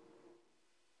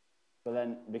 But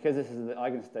then, because this is the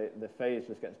eigenstate, the phase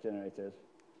just gets generated,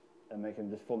 and we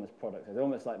can just form this product. So it's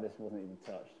almost like this wasn't even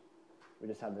touched. We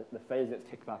just have the phase gets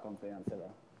kicked back onto the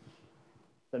ancilla.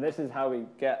 So this is how we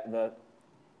get the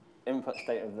input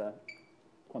state of the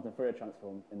quantum Fourier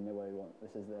transform in the way we want.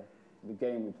 This is the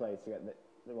game we play to get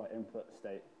the right input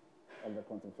state of the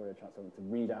quantum Fourier transform to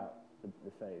read out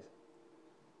the phase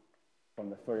from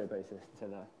the Fourier basis to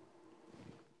the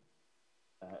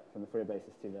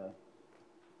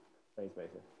phase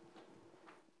basis.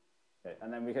 Okay,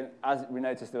 and then we can, as we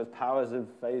noticed, there was powers of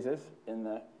phases in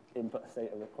the input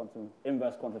state of the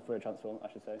inverse quantum Fourier transform, I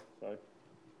should say. Sorry.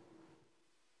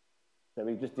 So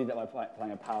we just did that by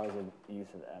applying a powers of u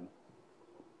to the m.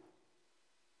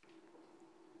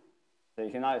 So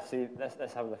you can now see,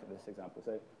 let's have a look at this example.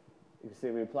 So you can see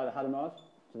we apply the Hadamard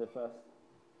to the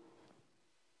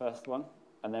first one,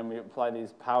 and then we apply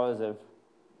these powers of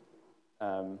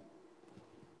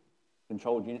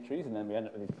controlled unitaries, and then we end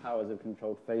up with these powers of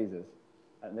controlled phases.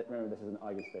 And remember, this is an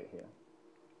eigenstate here.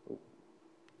 Ooh.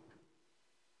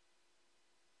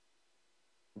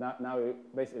 Now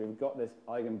we've got this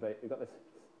we've got this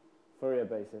Fourier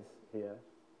basis here.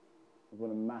 We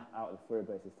want to map out the Fourier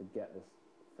basis to get this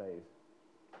phase.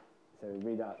 So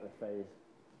we read out the phase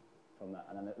from that,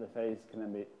 and then the phase can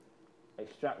then be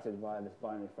extracted via this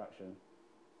binary fraction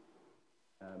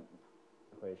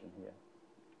equation here.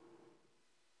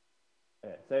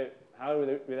 Okay, so how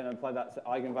do we then apply that to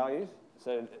eigenvalues?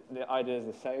 So the idea is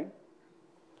the same.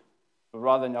 But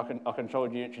rather than our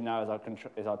controlled unitary now is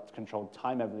our controlled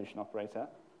time evolution operator.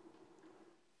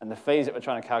 And the phase that we're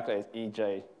trying to calculate is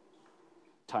Ej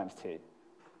times t.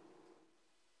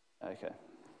 Okay.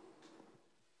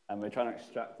 And we're trying to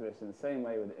extract this in the same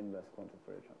way with the inverse quantum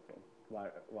Fourier transform,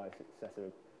 y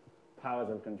successive powers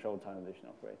of controlled time evolution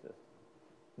operators.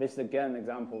 This is again an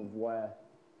example of where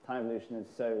time evolution is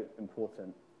so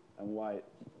important and why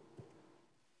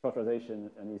factorization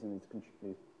and using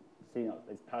these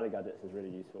parallel gadgets is really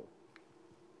useful.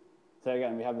 So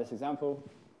again, we have this example.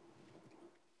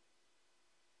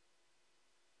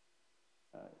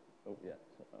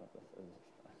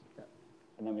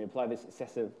 And then we apply these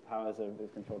successive powers of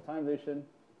this controlled time evolution.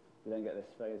 We then get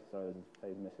this phase. Sorry, there's a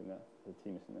phase missing there. There's a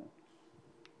t missing there.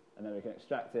 And then we can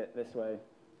extract it this way.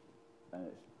 And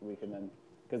we can then,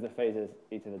 because the phase is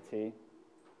e to the t,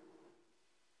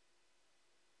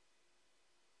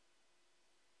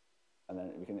 and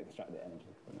then we can extract the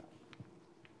energy from that.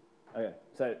 Okay,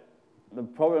 so the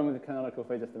problem with the canonical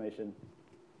phase estimation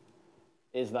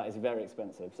is that it's very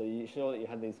expensive. So you saw that you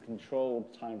had these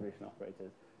controlled time evolution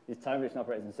operators. These time evolution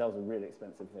operators themselves are really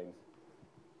expensive things.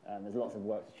 And there's lots of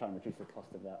work to try and reduce the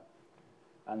cost of that.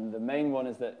 And the main one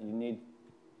is that you need,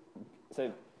 so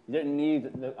you don't need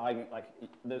the eigen,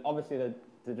 obviously to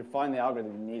define the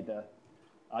algorithm you need the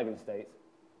eigenstate,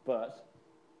 but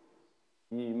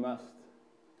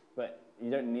you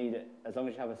don't need it as long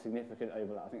as you have a significant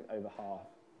overlap, I think over half.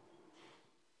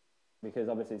 Because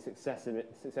obviously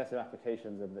successive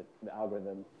applications of the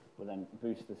algorithm will then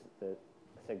boost the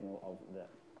signal of the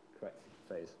correct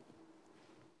phase,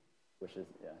 which is,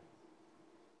 yeah.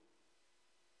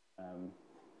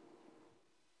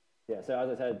 Yeah, so as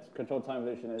I said, controlled time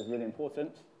evolution is really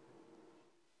important,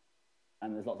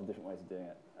 and there's lots of different ways of doing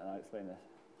it, and I'll explain this.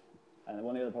 And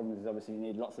one of the other problems is obviously you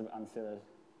need lots of ancillary,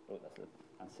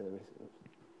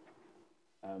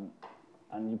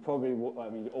 and you probably, I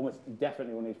mean, you almost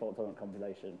definitely will need fault-tolerant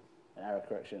compilation and error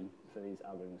correction for these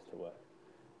algorithms to work.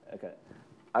 Okay,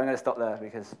 I'm going to stop there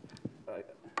because I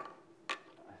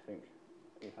think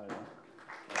we've had enough.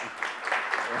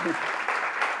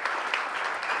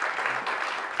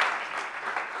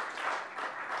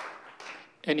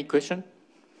 Any question?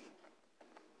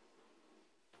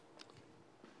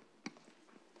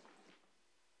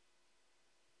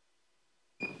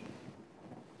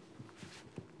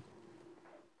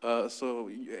 So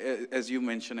as you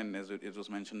mentioned, and as it was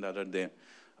mentioned the other day,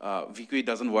 VQE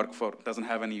doesn't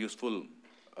have any useful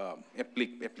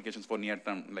applications for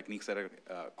near-term, like Nix error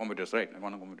computers, right?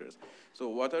 Quantum computers. So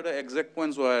what are the exact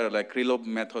points where like Krylov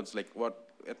methods, like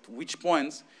at which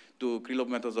points do Krylov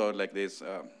methods or like this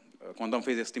quantum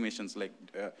phase estimations, like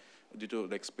due to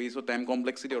like space or time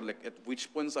complexity, or like at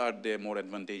which points are they more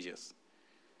advantageous?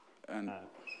 And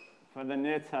for the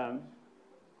near term,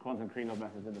 quantum Krylov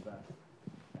methods are the best,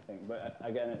 I think. But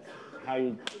again, it's how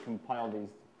you compile these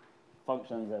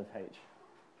functions of H.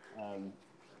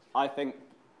 I think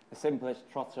the simplest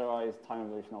trotterized time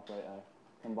evolution operator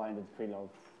combined with Krylov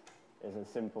is a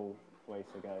simple way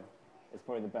to go. It's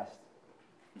probably the best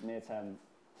near-term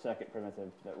circuit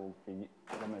primitive that will be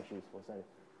the most useful. So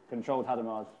controlled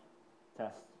Hadamard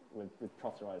test with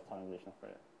trotterized time evolution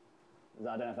operator. I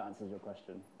don't know if that answers your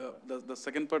question. The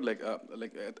second part, like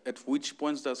at which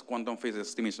points does quantum phase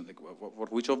estimation, like for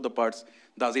which of the parts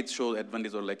does it show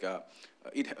advantage, or like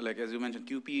like as you mentioned,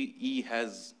 QPE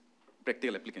has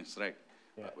practical applications, right?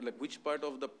 Yeah. Like which part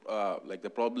of the like the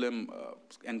problem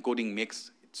encoding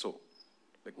makes it so?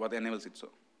 Like what enables it so?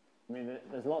 I mean,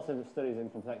 there's lots of studies in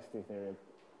complexity theory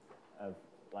of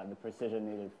like the precision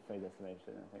needed for phase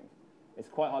estimation. I think it's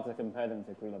quite hard to compare them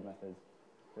to Krylov methods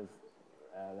because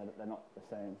they're not the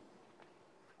same.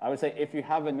 I would say if you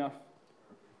have enough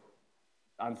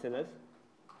ancillars,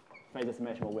 phase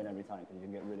estimation will win every time because you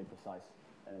can get really precise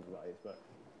energy values. But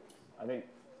I think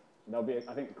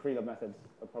I think Krylov methods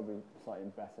are probably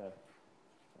slightly better.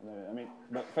 I mean,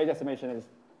 but phase estimation is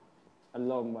a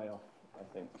long way off, I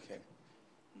think. Okay.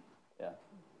 Yeah.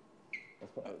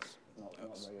 That's not a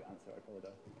very good answer, I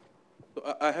apologize.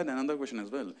 So I had another question as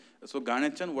well. So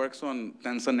Garnet-Chan works on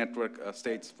tensor network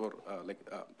states for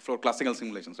for classical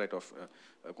simulations, right, of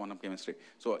quantum chemistry.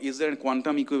 So is there a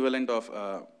quantum equivalent of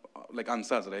like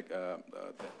answers, like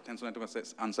tensor network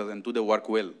answers, and do they work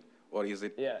well, or is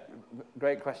it? Yeah,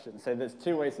 great question. So there's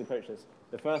two ways to approach this.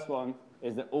 The first one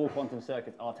is that all quantum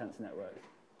circuits are tensor networks.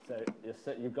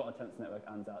 So you've got a tensor network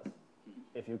ansatz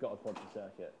if you've got a quantum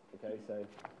circuit. Okay, so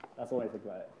that's one way to think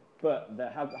about it. But there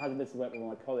has been work with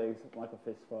my colleagues, Michael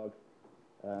FITZPATRICK,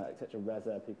 etc.,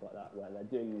 Reza, people like that, where they're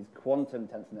doing these quantum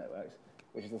tensor networks,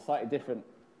 which is a slightly different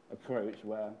approach.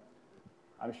 Where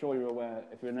I'm sure you're aware,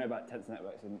 if you know about tensor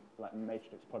networks in like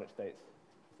matrix product states,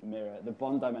 mirror, the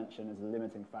bond dimension is a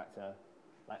limiting factor,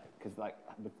 because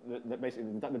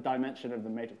basically the dimension of the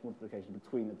matrix multiplication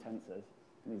between the tensors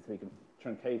needs to be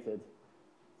truncated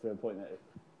to a point that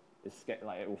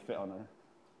it will fit on a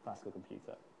classical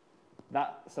computer.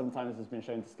 That sometimes has been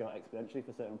shown to scale exponentially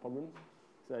for certain problems.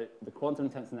 So the quantum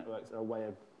tensor networks are a way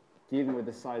of dealing with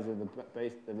the size of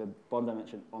the bond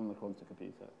dimension on the quantum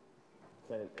computer.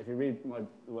 So if you read the work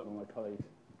with my colleagues,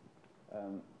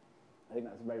 I think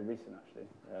that's very recent actually.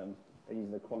 They use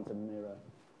the quantum mirror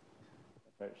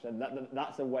approach. So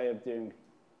that's a way of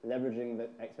leveraging the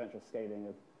exponential scaling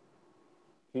of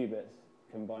qubits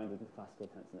combined with the classical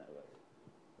tensor networks,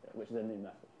 which is a new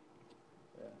method.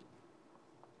 Yeah.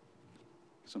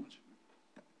 So much.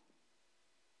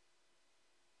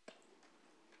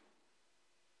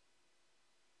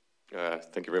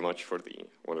 Thank you very much for the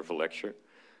wonderful lecture.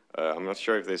 I'm not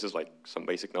sure if this is like some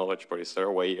basic knowledge, but is there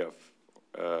a way of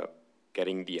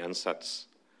getting the ansatz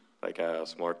like a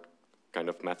smart kind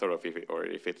of method, or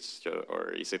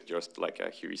is it just like a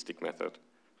heuristic method,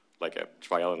 like a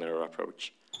trial and error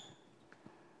approach?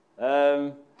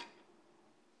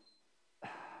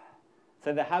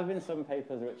 So there have been some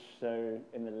papers which show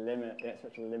in the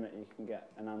exponential limit, you can get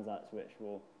an ansatz which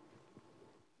will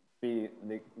get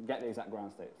the exact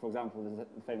ground state. For example, there's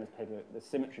a famous paper, the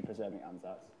symmetry preserving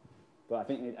ansatz, but I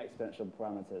think you need exponential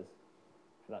parameters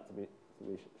for that to be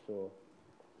sure.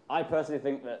 I personally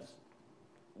think that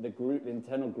the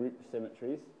internal group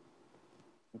symmetries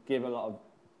give a lot of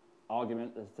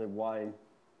argument as to why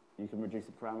you can reduce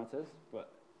the parameters,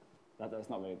 but That's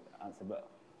not really the answer, but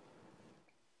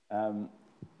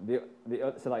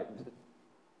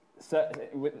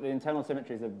with the internal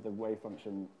symmetries of the wave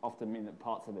function often mean that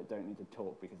parts of it don't need to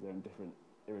talk because they're in different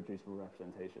irreducible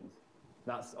representations.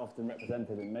 That's often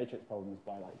represented in matrix problems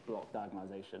by like block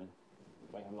diagonalization,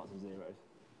 where you have lots of zeros.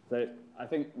 So I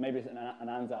think maybe it's an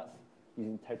ansatz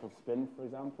using total spin, for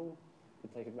example, to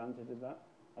take advantage of that.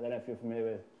 I don't know if you're familiar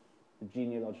with the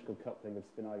genealogical coupling of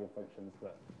spin eigenfunctions,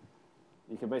 but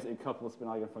you can basically couple spin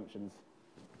eigenfunctions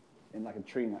in like a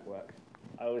tree network.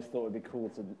 I always thought it would be cool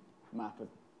to map a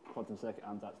quantum circuit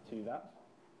ansatz to that.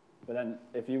 But then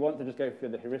if you want to just go through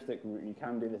the heuristic route, you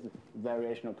can do this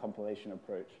variational compilation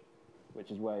approach,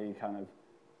 which is where you kind of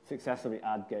successfully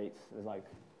add gates.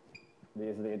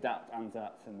 There's the adapt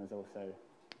ansatz, and there's also,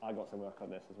 I got to work on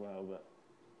this as well, but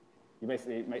you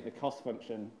basically make the cost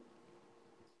function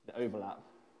the overlap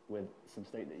with some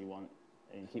state that you want,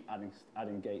 and you keep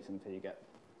adding gates until you get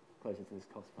closer to this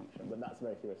cost function. But that's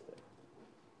very heuristic.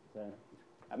 So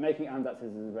making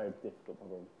ansatzes is a very difficult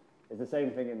problem. It's the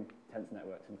same thing in tense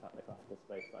networks in the classical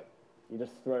space. Like, you're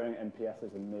just throwing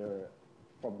MPSs and mirror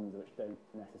problems which don't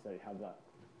necessarily have that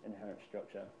inherent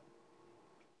structure.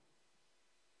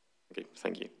 Okay,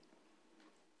 thank you.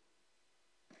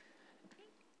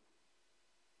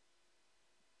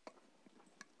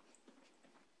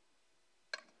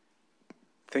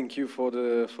 Thank you for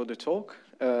the talk.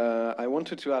 I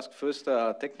wanted to ask first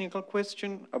a technical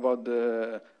question about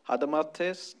the Hadamard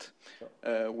test,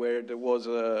 where there was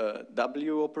a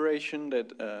W operation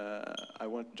that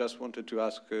just wanted to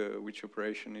ask which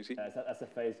operation is it? That's a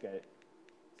phase gate.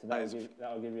 So that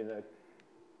will give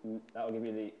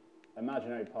you the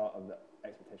imaginary part of the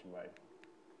expectation wave.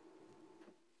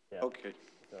 Yeah. Okay.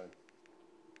 So,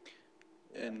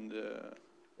 yeah. And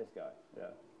this guy, yeah.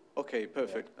 Okay,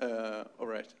 perfect. Yeah. All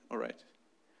right.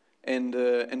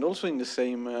 And also in the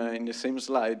same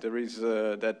slide there is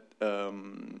that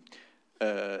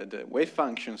the wave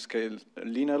function scales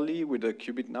linearly with a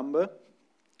qubit number.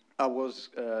 I was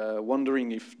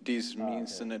wondering if this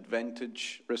means an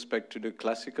advantage respect to the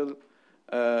classical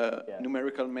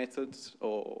numerical methods,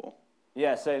 or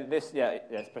yeah. So this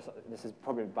this is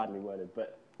probably badly worded,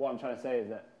 but what I'm trying to say is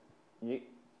that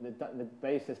the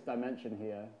basis dimension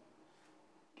here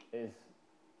is,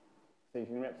 so you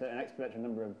can represent an exponential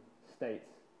number of states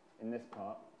in this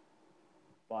part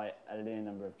by a linear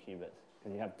number of qubits,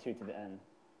 because you have 2 to the n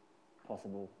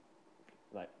possible,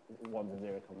 like 1 to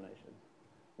 0 combinations.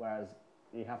 Whereas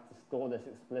you have to store this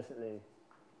explicitly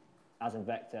as a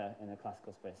vector in a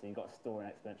classical space. So you've got to store an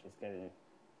exponentially scaling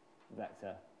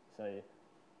vector. So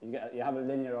you have a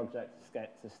linear object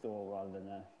to store rather than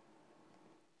an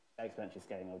exponentially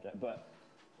scaling object. But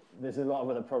there's a lot of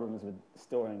other problems with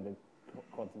storing the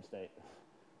quantum state.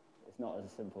 It's not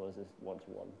as simple as this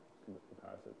one-to-one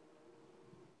comparison.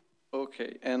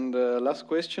 Okay, and last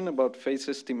question about phase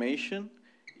estimation.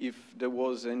 If there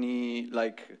was any,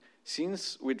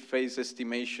 since with phase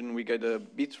estimation we get a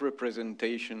bit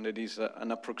representation that is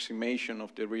an approximation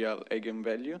of the real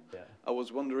eigenvalue, I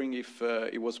was wondering if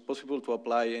it was possible to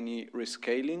apply any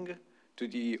rescaling to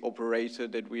the operator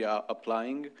that we are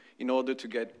applying in order to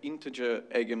get integer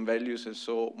eigenvalues and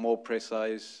so more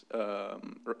precise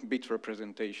bit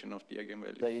representation of the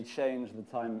eigenvalues. So you change the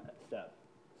time step,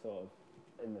 sort of,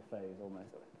 in the phase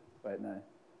almost. Wait, no.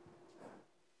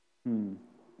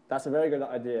 That's a very good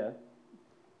idea.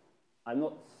 I'm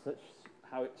not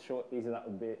sure easy that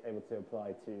would be able to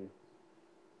apply to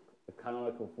the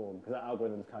canonical form, because that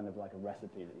algorithm is kind of like a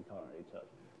recipe that you can't really touch.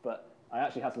 But I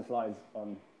actually have some slides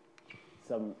on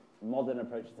some modern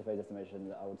approaches to phase estimation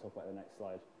that I will talk about in the next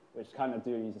slide, which kind of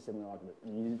do use a similar argument.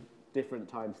 You use different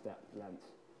time step lengths,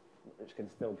 which can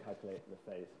still calculate the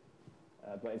phase.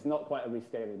 But it's not quite a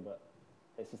rescaling, but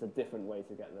it's just a different way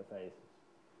to get the phase.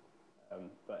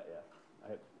 But yeah, I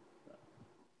hope.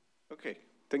 Okay,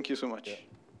 thank you so much. Yeah.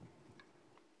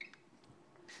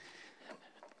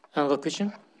 Another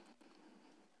question?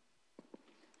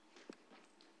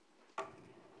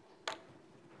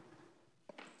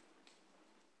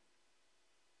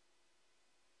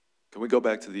 Can we go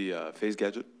back to the phase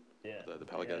gadget? Yeah. The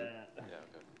Pali gadget? Yeah. Yeah,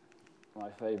 okay. My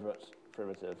favorite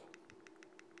primitive.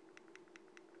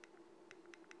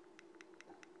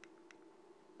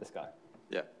 This guy.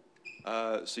 Yeah.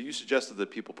 So you suggested that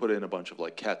people put in a bunch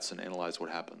of cats and analyze what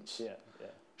happens. Yeah.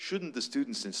 Shouldn't the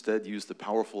students instead use the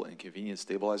powerful and convenient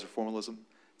stabilizer formalism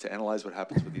to analyze what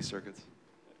happens with these circuits?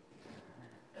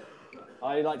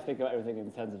 I like to think about everything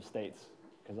in terms of states,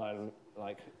 because I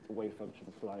like wave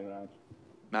functions flying around.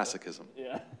 Masochism.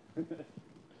 Yeah.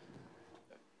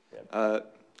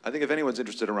 I think if anyone's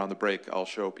interested around the break, I'll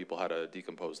show people how to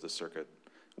decompose this circuit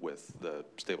with the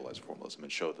stabilizer formalism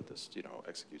and show that this,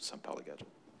 executes some Pauli gadget.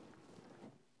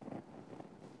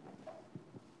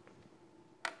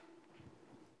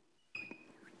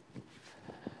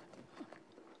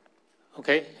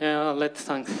 Okay, let's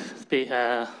thank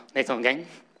Nathan again.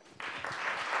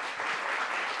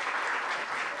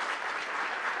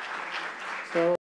 So